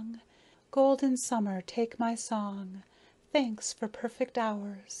long, golden summer, take my song, thanks for perfect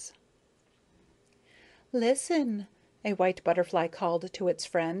hours." "Listen," a white butterfly called to its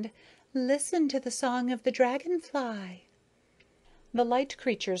friend. "Listen to the song of the dragonfly." The light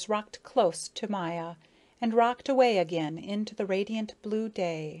creatures rocked close to Maya, and rocked away again into the radiant blue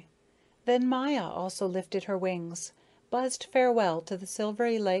day. Then Maya also lifted her wings, buzzed farewell to the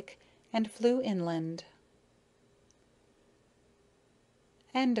silvery lake, and flew inland.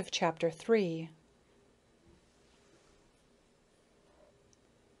 End of chapter 3.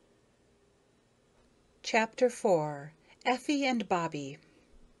 Chapter 4. Effie and Bobby.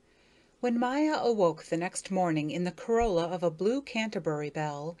 When Maya awoke the next morning in the corolla of a blue Canterbury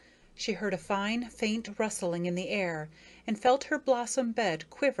bell, she heard a fine, faint rustling in the air, and felt her blossom bed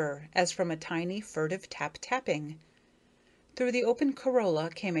quiver as from a tiny, furtive tap-tapping. Through the open corolla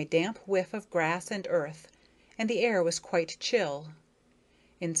came a damp whiff of grass and earth, and the air was quite chill.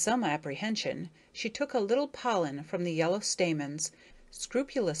 In some apprehension, she took a little pollen from the yellow stamens,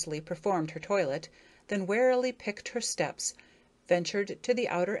 scrupulously performed her toilet, then warily picked her steps, ventured to the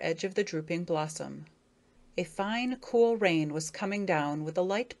outer edge of the drooping blossom. A fine, cool rain was coming down with a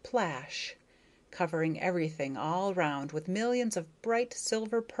light plash, covering everything all round with millions of bright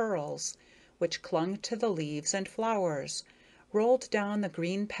silver pearls, which clung to the leaves and flowers, rolled down the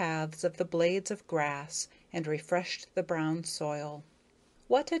green paths of the blades of grass, and refreshed the brown soil.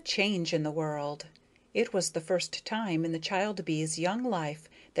 What a change in the world! It was the first time in the child bee's young life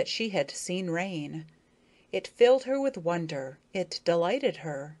that she had seen rain. It filled her with wonder, it delighted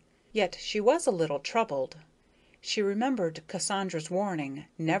her. Yet she was a little troubled. She remembered Cassandra's warning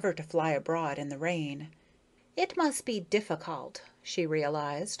never to fly abroad in the rain. "It must be difficult," she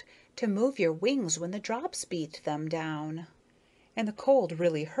realized, "to move your wings when the drops beat them down." And the cold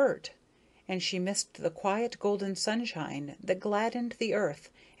really hurt, and she missed the quiet golden sunshine that gladdened the earth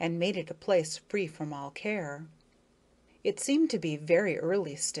and made it a place free from all care. It seemed to be very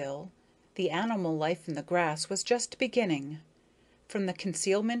early still. The animal life in the grass was just beginning. From the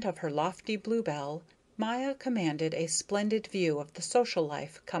concealment of her lofty bluebell, Maya commanded a splendid view of the social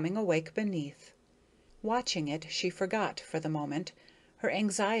life coming awake beneath. Watching it, she forgot, for the moment, her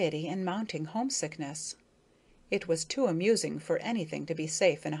anxiety and mounting homesickness. It was too amusing for anything to be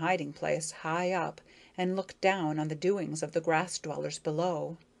safe in a hiding place high up and look down on the doings of the grass dwellers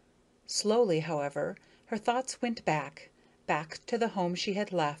below. Slowly, however, her thoughts went back to the home she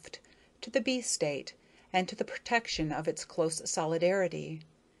had left, to the bee state, and to the protection of its close solidarity.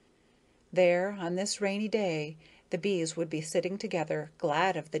 There, on this rainy day, the bees would be sitting together,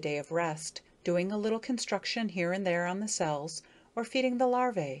 glad of the day of rest, doing a little construction here and there on the cells, or feeding the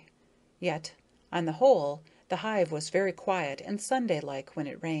larvae. Yet, on the whole, the hive was very quiet and Sunday-like when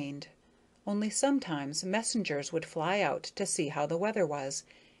it rained. Only sometimes messengers would fly out to see how the weather was,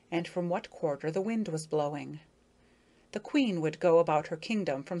 and from what quarter the wind was blowing. The queen would go about her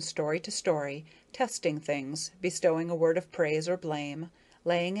kingdom from story to story, testing things, bestowing a word of praise or blame,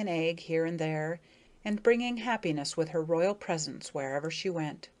 laying an egg here and there, and bringing happiness with her royal presence wherever she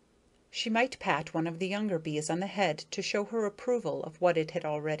went. She might pat one of the younger bees on the head to show her approval of what it had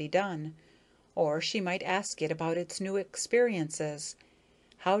already done, or she might ask it about its new experiences.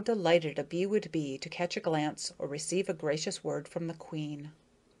 How delighted a bee would be to catch a glance or receive a gracious word from the queen.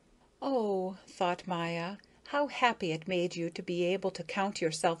 "Oh," thought Maya, "how happy it made you to be able to count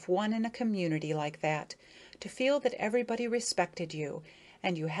yourself one in a community like that, to feel that everybody respected you,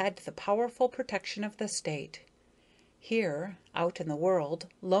 and you had the powerful protection of the state. Here, out in the world,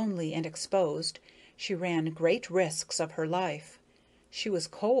 lonely and exposed, she ran great risks of her life. She was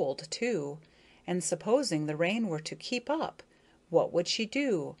cold, too, and supposing the rain were to keep up, what would she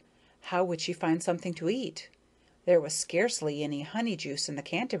do? How would she find something to eat? There was scarcely any honey juice in the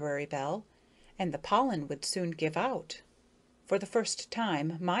Canterbury Bell, and the pollen would soon give out. For the first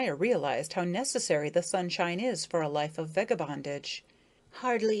time Maya realized how necessary the sunshine is for a life of vagabondage.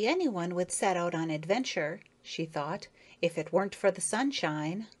 Hardly anyone would set out on adventure, she thought, if it weren't for the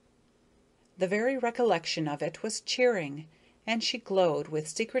sunshine. The very recollection of it was cheering, and she glowed with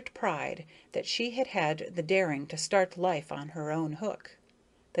secret pride that she had had the daring to start life on her own hook.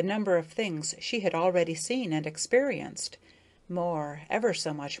 The number of things she had already seen and experienced, more, ever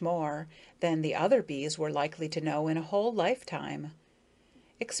so much more, than the other bees were likely to know in a whole lifetime.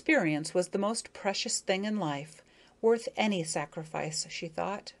 Experience was the most precious thing in life, worth any sacrifice, she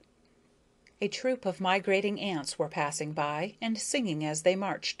thought. A troop of migrating ants were passing by and singing as they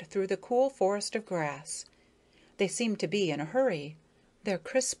marched through the cool forest of grass. They seemed to be in a hurry. Their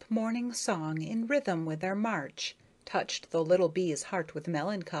crisp morning song, in rhythm with their march, touched the little bee's heart with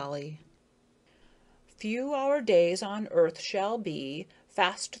melancholy. Few our days on earth shall be,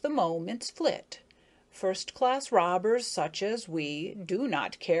 fast the moments flit. First-class robbers such as we do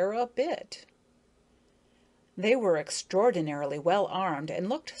not care a bit. They were extraordinarily well armed and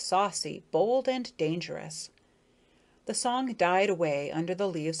looked saucy, bold, and dangerous. The song died away under the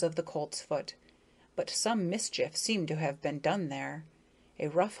leaves of the coltsfoot, but some mischief seemed to have been done there. A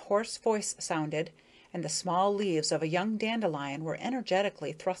rough, hoarse voice sounded, and the small leaves of a young dandelion were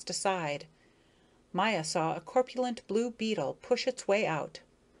energetically thrust aside. Maya saw a corpulent blue beetle push its way out.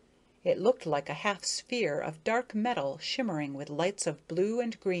 It looked like a half-sphere of dark metal shimmering with lights of blue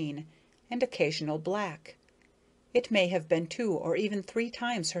and green and occasional black. It may have been 2 or even 3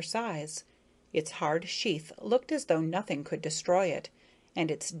 times her size. Its hard sheath looked as though nothing could destroy it, and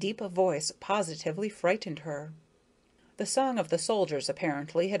its deep voice positively frightened her. The song of the soldiers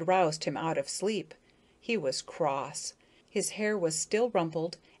apparently had roused him out of sleep. He was cross. His hair was still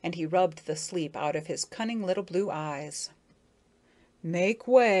rumpled, and he rubbed the sleep out of his cunning little blue eyes. "Make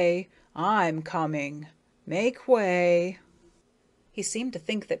way! I'm coming! Make way!" He seemed to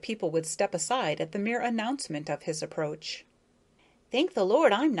think that people would step aside at the mere announcement of his approach. "Thank the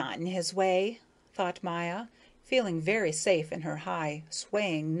Lord I'm not in his way," thought Maya, feeling very safe in her high,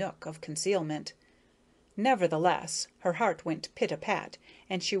 swaying nook of concealment. Nevertheless, her heart went pit-a-pat,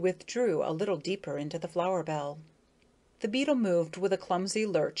 and she withdrew a little deeper into the flower bell. The beetle moved with a clumsy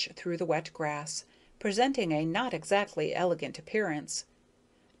lurch through the wet grass, presenting a not exactly elegant appearance.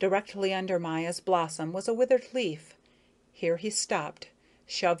 Directly under Maya's blossom was a withered leaf. Here he stopped,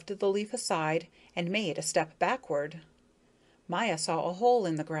 shoved the leaf aside, and made a step backward. Maya saw a hole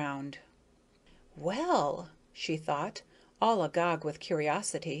in the ground. "Well," she thought, all agog with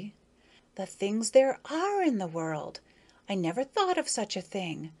curiosity, "the things there are in the world! I never thought of such a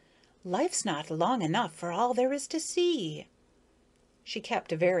thing. Life's not long enough for all there is to see." She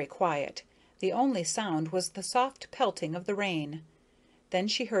kept very quiet. The only sound was the soft pelting of the rain. Then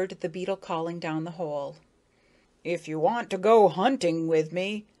she heard the beetle calling down the hole. "If you want to go hunting with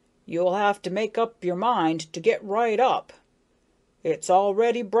me, you'll have to make up your mind to get right up. It's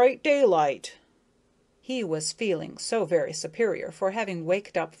already bright daylight." He was feeling so very superior for having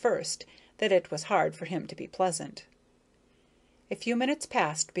waked up first that it was hard for him to be pleasant. A few minutes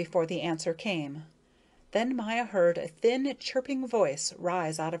passed before the answer came. Then Maya heard a thin, chirping voice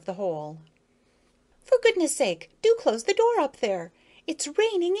rise out of the hole. "For goodness sake, do close the door up there. It's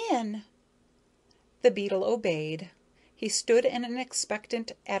raining in." The beetle obeyed. He stood in an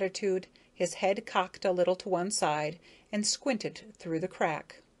expectant attitude, his head cocked a little to one side, and squinted through the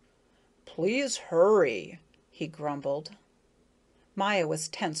crack. "Please hurry," he grumbled. Maya was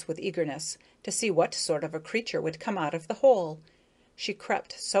tense with eagerness to see what sort of a creature would come out of the hole. She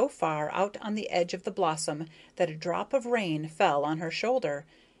crept so far out on the edge of the blossom that a drop of rain fell on her shoulder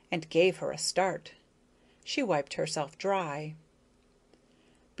and gave her a start. She wiped herself dry.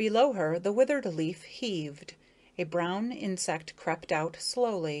 Below her the withered leaf heaved. A brown insect crept out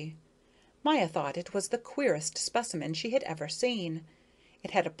slowly. Maya thought it was the queerest specimen she had ever seen.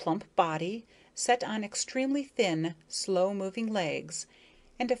 It had a plump body, set on extremely thin, slow-moving legs,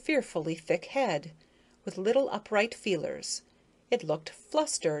 and a fearfully thick head, with little upright feelers. It looked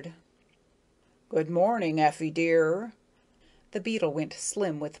flustered. "Good morning, Effie dear." The beetle went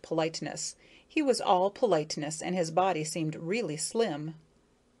slim with politeness. He was all politeness, and his body seemed really slim.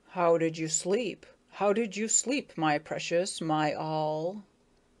 "How did you sleep? How did you sleep, my precious, my all?"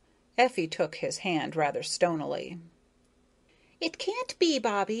 Effie took his hand rather stonily. "It can't be,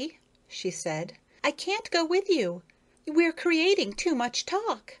 Bobby," she said. "I can't go with you. We're creating too much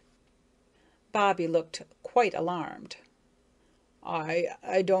talk." Bobby looked quite alarmed.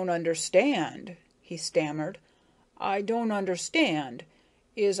 I don't understand," he stammered. "I don't understand.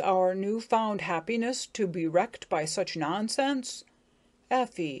 Is our new-found happiness to be wrecked by such nonsense?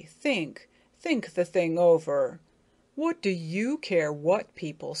 Effie, think the thing over. What do you care what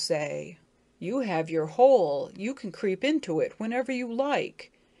people say? You have your hole, you can creep into it whenever you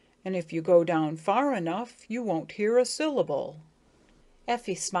like, and if you go down far enough you won't hear a syllable."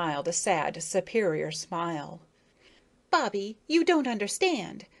 Effie smiled a sad, superior smile. "Bobby, you don't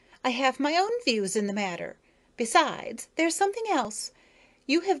understand. I have my own views in the matter. Besides, there's something else.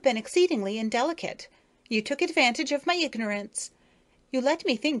 You have been exceedingly indelicate. You took advantage of my ignorance. You let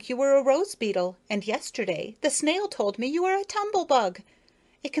me think you were a rose beetle, and yesterday the snail told me you were a tumble-bug.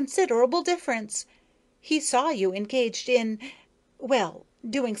 A considerable difference. He saw you engaged in, well,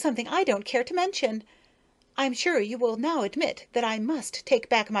 doing something I don't care to mention. I'm sure you will now admit that I must take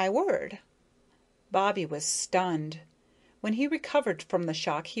back my word." Bobby was stunned. When he recovered from the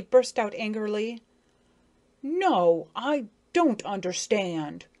shock, he burst out angrily, "No, I don't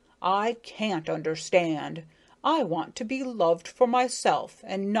understand. I can't understand. I want to be loved for myself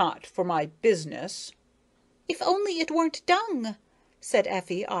and not for my business." "If only it weren't dung," said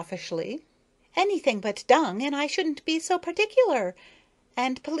Effie offishly. "Anything but dung, and I shouldn't be so particular.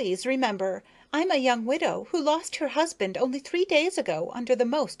 And please remember, I'm a young widow who lost her husband only 3 days ago under the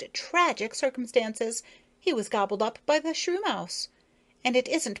most tragic circumstances. He was gobbled up by the shrew mouse. And it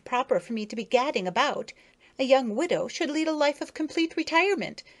isn't proper for me to be gadding about. A young widow should lead a life of complete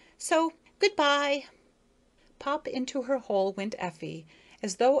retirement. So, good-bye." Pop into her hole went Effie,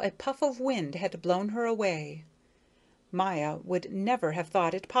 as though a puff of wind had blown her away. Maya would never have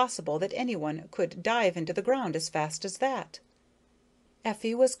thought it possible that anyone could dive into the ground as fast as that.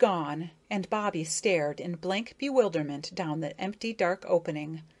 Effie was gone, and Bobby stared in blank bewilderment down the empty, dark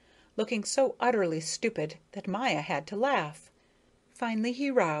opening, looking so utterly stupid that Maya had to laugh. Finally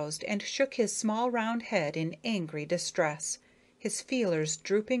he roused and shook his small round head in angry distress, his feelers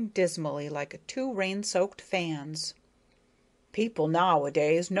drooping dismally like 2 rain-soaked fans. "People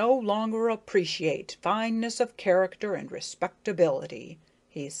nowadays no longer appreciate fineness of character and respectability,"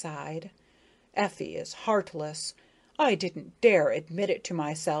 he sighed. "Effie is heartless. I didn't dare admit it to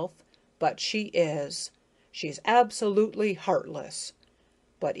myself, but she is. She's absolutely heartless.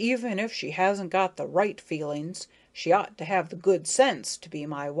 But even if she hasn't got the right feelings, she ought to have the good sense to be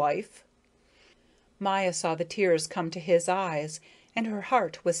my wife." Maya saw the tears come to his eyes, and her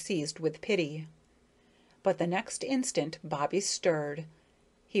heart was seized with pity. But the next instant Bobby stirred.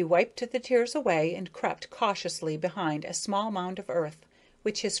 He wiped the tears away and crept cautiously behind a small mound of earth,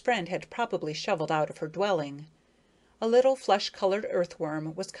 which his friend had probably shoveled out of her dwelling. A little flesh-colored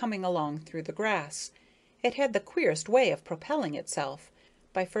earthworm was coming along through the grass. It had the queerest way of propelling itself,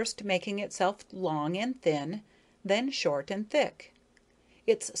 by first making itself long and thin, then short and thick.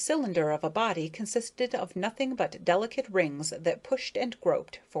 Its cylinder of a body consisted of nothing but delicate rings that pushed and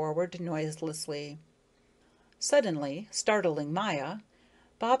groped forward noiselessly. Suddenly, startling Maya,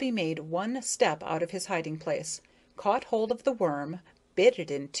 Bobby made one step out of his hiding-place, caught hold of the worm, bit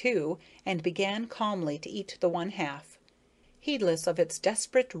it in two, and began calmly to eat the one half, heedless of its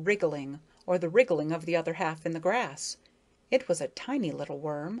desperate wriggling or the wriggling of the other half in the grass. It was a tiny little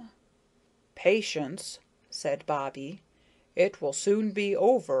worm. "Patience," said Bobby. "It will soon be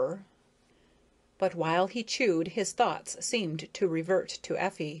over." But while he chewed, his thoughts seemed to revert to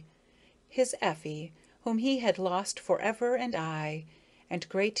Effie, his Effie, whom he had lost forever and aye, and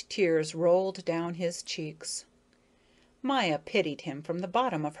great tears rolled down his cheeks. Maya pitied him from the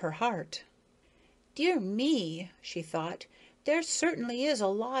bottom of her heart. "Dear me," she thought, "there certainly is a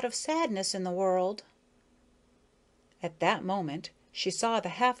lot of sadness in the world." At that moment she saw the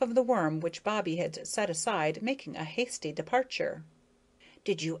half of the worm which Bobby had set aside making a hasty departure.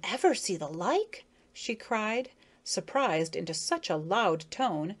 "Did you ever see the like?" she cried, surprised into such a loud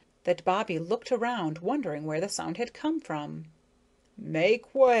tone that Bobby looked around, wondering where the sound had come from.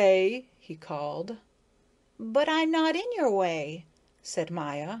 "Make way," he called. "But I'm not in your way," said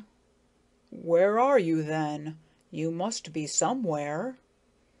Maya. "Where are you, then? You must be somewhere."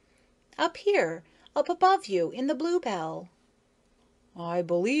 "Up here, up above you, in the bluebell." "I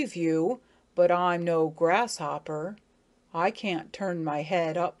believe you, but I'm no grasshopper. I can't turn my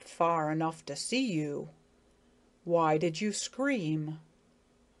head up far enough to see you. Why did you scream?"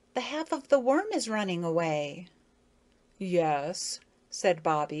 "The half of the worm is running away." "Yes," said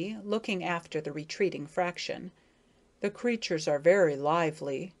Bobby, looking after the retreating fraction. "The creatures are very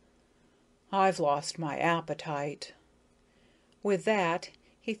lively. I've lost my appetite." With that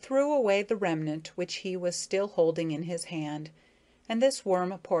He threw away the remnant which he was still holding in his hand, and this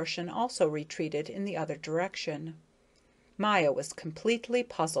worm portion also retreated in the other direction. Maya was completely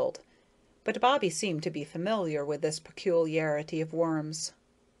puzzled, but Bobby seemed to be familiar with this peculiarity of worms.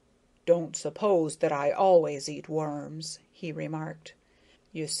 "Don't suppose that I always eat worms," he remarked.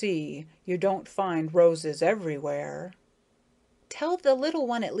 "You see, you don't find roses everywhere." "Tell the little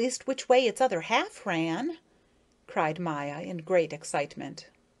one at least which way its other half ran," cried Maya in great excitement.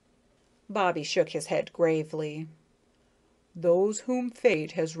 Bobby shook his head gravely. "Those whom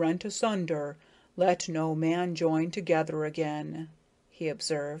fate has rent asunder, let no man join together again," he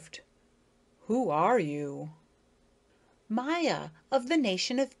observed. "Who are you?" "Maya, of the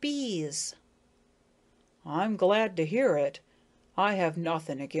nation of bees." "I'm glad to hear it. I have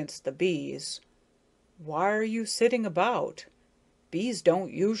nothing against the bees. Why are you sitting about? Bees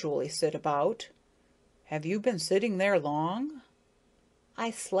don't usually sit about. Have you been sitting there long?"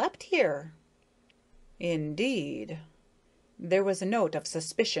 "I slept here." "Indeed." There was a note of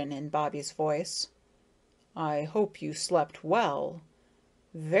suspicion in Bobby's voice. "I hope you slept well.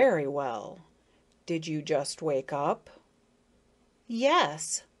 Very well. Did you just wake up?"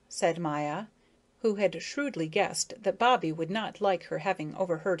 "Yes," said Maya, who had shrewdly guessed that Bobby would not like her having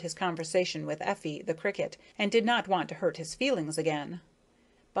overheard his conversation with Effie the cricket, and did not want to hurt his feelings again.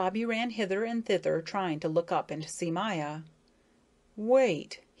 Bobby ran hither and thither, trying to look up and see Maya.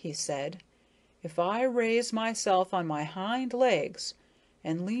 "Wait," he said. "If I raise myself on my hind legs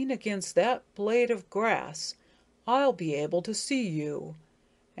and lean against that blade of grass, I'll be able to see you,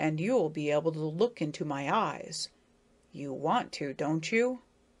 and you'll be able to look into my eyes. You want to, don't you?"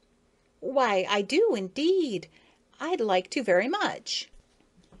 "Why, I do indeed. I'd like to very much."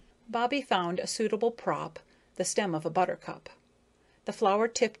 Bobby found a suitable prop, the stem of a buttercup. The flower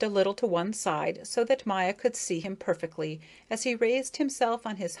tipped a little to one side so that Maya could see him perfectly as he raised himself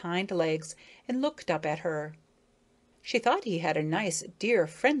on his hind legs and looked up at her. She thought he had a nice, dear,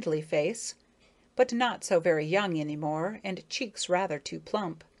 friendly face, but not so very young any more, and cheeks rather too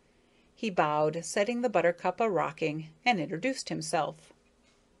plump. He bowed, setting the buttercup a-rocking, and introduced himself.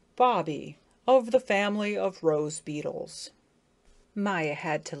 "Bobby, of the family of rose beetles." Maya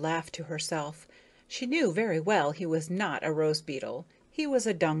had to laugh to herself. She knew very well he was not a rose beetle. He was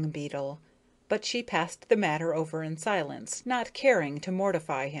a dung beetle, but she passed the matter over in silence, not caring to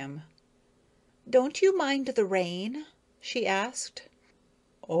mortify him. "Don't you mind the rain?" she asked.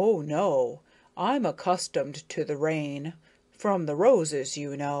 "Oh, no. I'm accustomed to the rain. From the roses,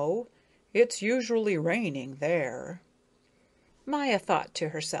 you know. It's usually raining there." Maya thought to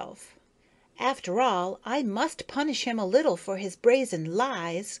herself. "After all, I must punish him a little for his brazen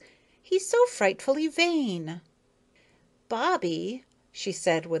lies. He's so frightfully vain. Bobby," she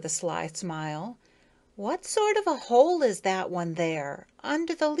said with a sly smile, "what sort of a hole is that one there,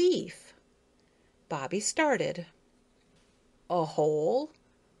 under the leaf?" Bobby started. "A hole?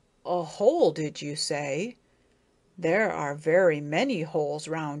 A hole, did you say? There are very many holes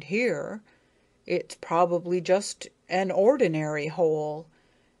round here. It's probably just an ordinary hole.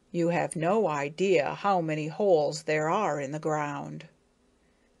 You have no idea how many holes there are in the ground."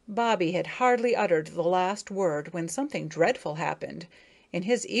 Bobby had hardly uttered the last word when something dreadful happened. In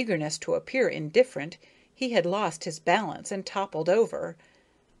his eagerness to appear indifferent, he had lost his balance and toppled over.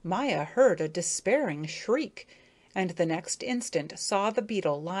 Maya heard a despairing shriek, and the next instant saw the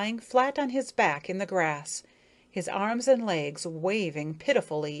beetle lying flat on his back in the grass, his arms and legs waving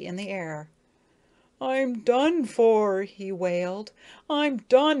pitifully in the air. "I'm done for," he wailed. "I'm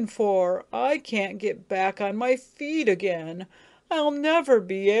done for. I can't get back on my feet again. I'll never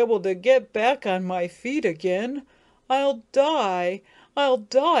be able to get back on my feet again. I'll die. I'll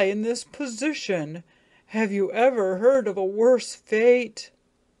die in this position. Have you ever heard of a worse fate?"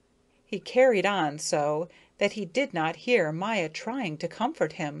 He carried on so that he did not hear Maya trying to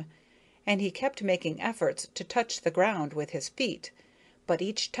comfort him, and he kept making efforts to touch the ground with his feet, but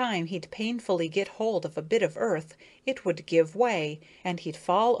each time he'd painfully get hold of a bit of earth it would give way, and he'd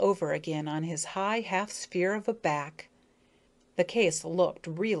fall over again on his high half-sphere of a back. The case looked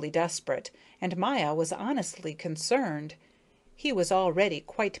really desperate, and Maya was honestly concerned. He was already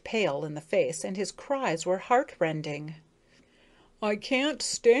quite pale in the face, and his cries were heart-rending. "I can't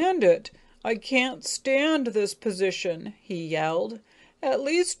stand it. I can't stand this position," he yelled. "At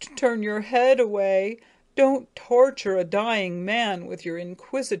least turn your head away. Don't torture a dying man with your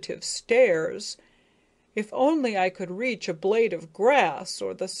inquisitive stares. If only I could reach a blade of grass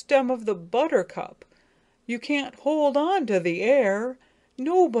or the stem of the buttercup. You can't hold on to the air.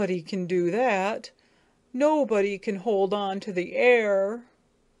 Nobody can do that. Nobody can hold on to the air."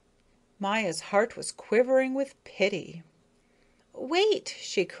 Maya's heart was quivering with pity. Wait,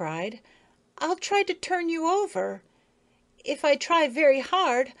 she cried. I'll try to turn you over. If I try very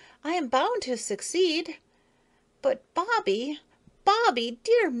hard, I am bound to succeed. But Bobby,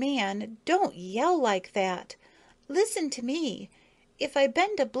 dear man, don't yell like that. Listen to me. If I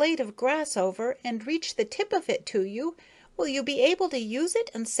bend a blade of grass over and reach the tip of it to you, will you be able to use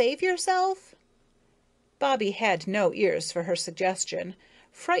it and save yourself? Bobby had no ears for her suggestion.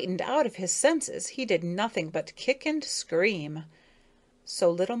 Frightened out of his senses, he did nothing but kick and scream. So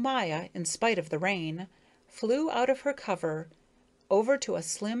little Maya, in spite of the rain, flew out of her cover over to a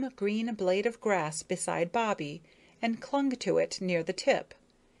slim green blade of grass beside Bobby and clung to it near the tip.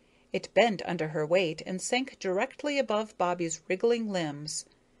 It bent under her weight and sank directly above Bobby's wriggling limbs.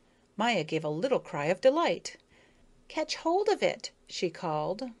 Maya gave a little cry of delight. Catch hold of it, she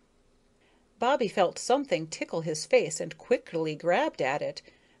called. Bobby felt something tickle his face and quickly grabbed at it,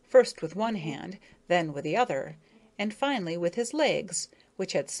 first with one hand, then with the other, and finally with his legs,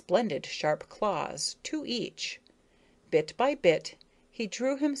 which had splendid sharp claws, 2 each. Bit by bit he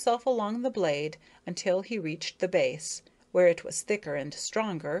drew himself along the blade until he reached the base, where it was thicker and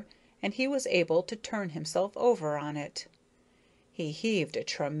stronger, and he was able to turn himself over on it. He heaved a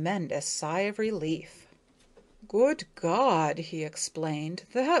tremendous sigh of relief. "Good God," he explained,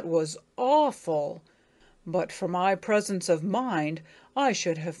 "that was awful. But for my presence of mind, I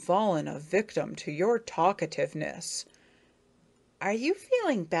should have fallen a victim to your talkativeness." Are you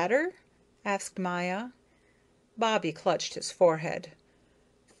feeling better? Asked Maya. Bobby clutched his forehead.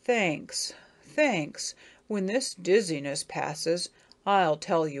 Thanks. When this dizziness passes, I'll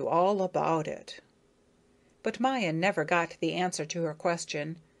tell you all about it." But Maya never got the answer to her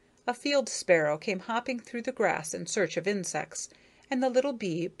question. A field sparrow came hopping through the grass in search of insects, and the little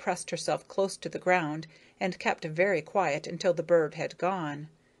bee pressed herself close to the ground and kept very quiet until the bird had gone.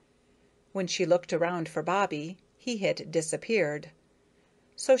 When she looked around for Bobby, he had disappeared.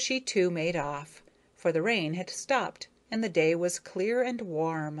 So she too made off, for the rain had stopped and the day was clear and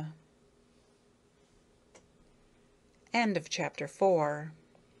warm. End of chapter 4.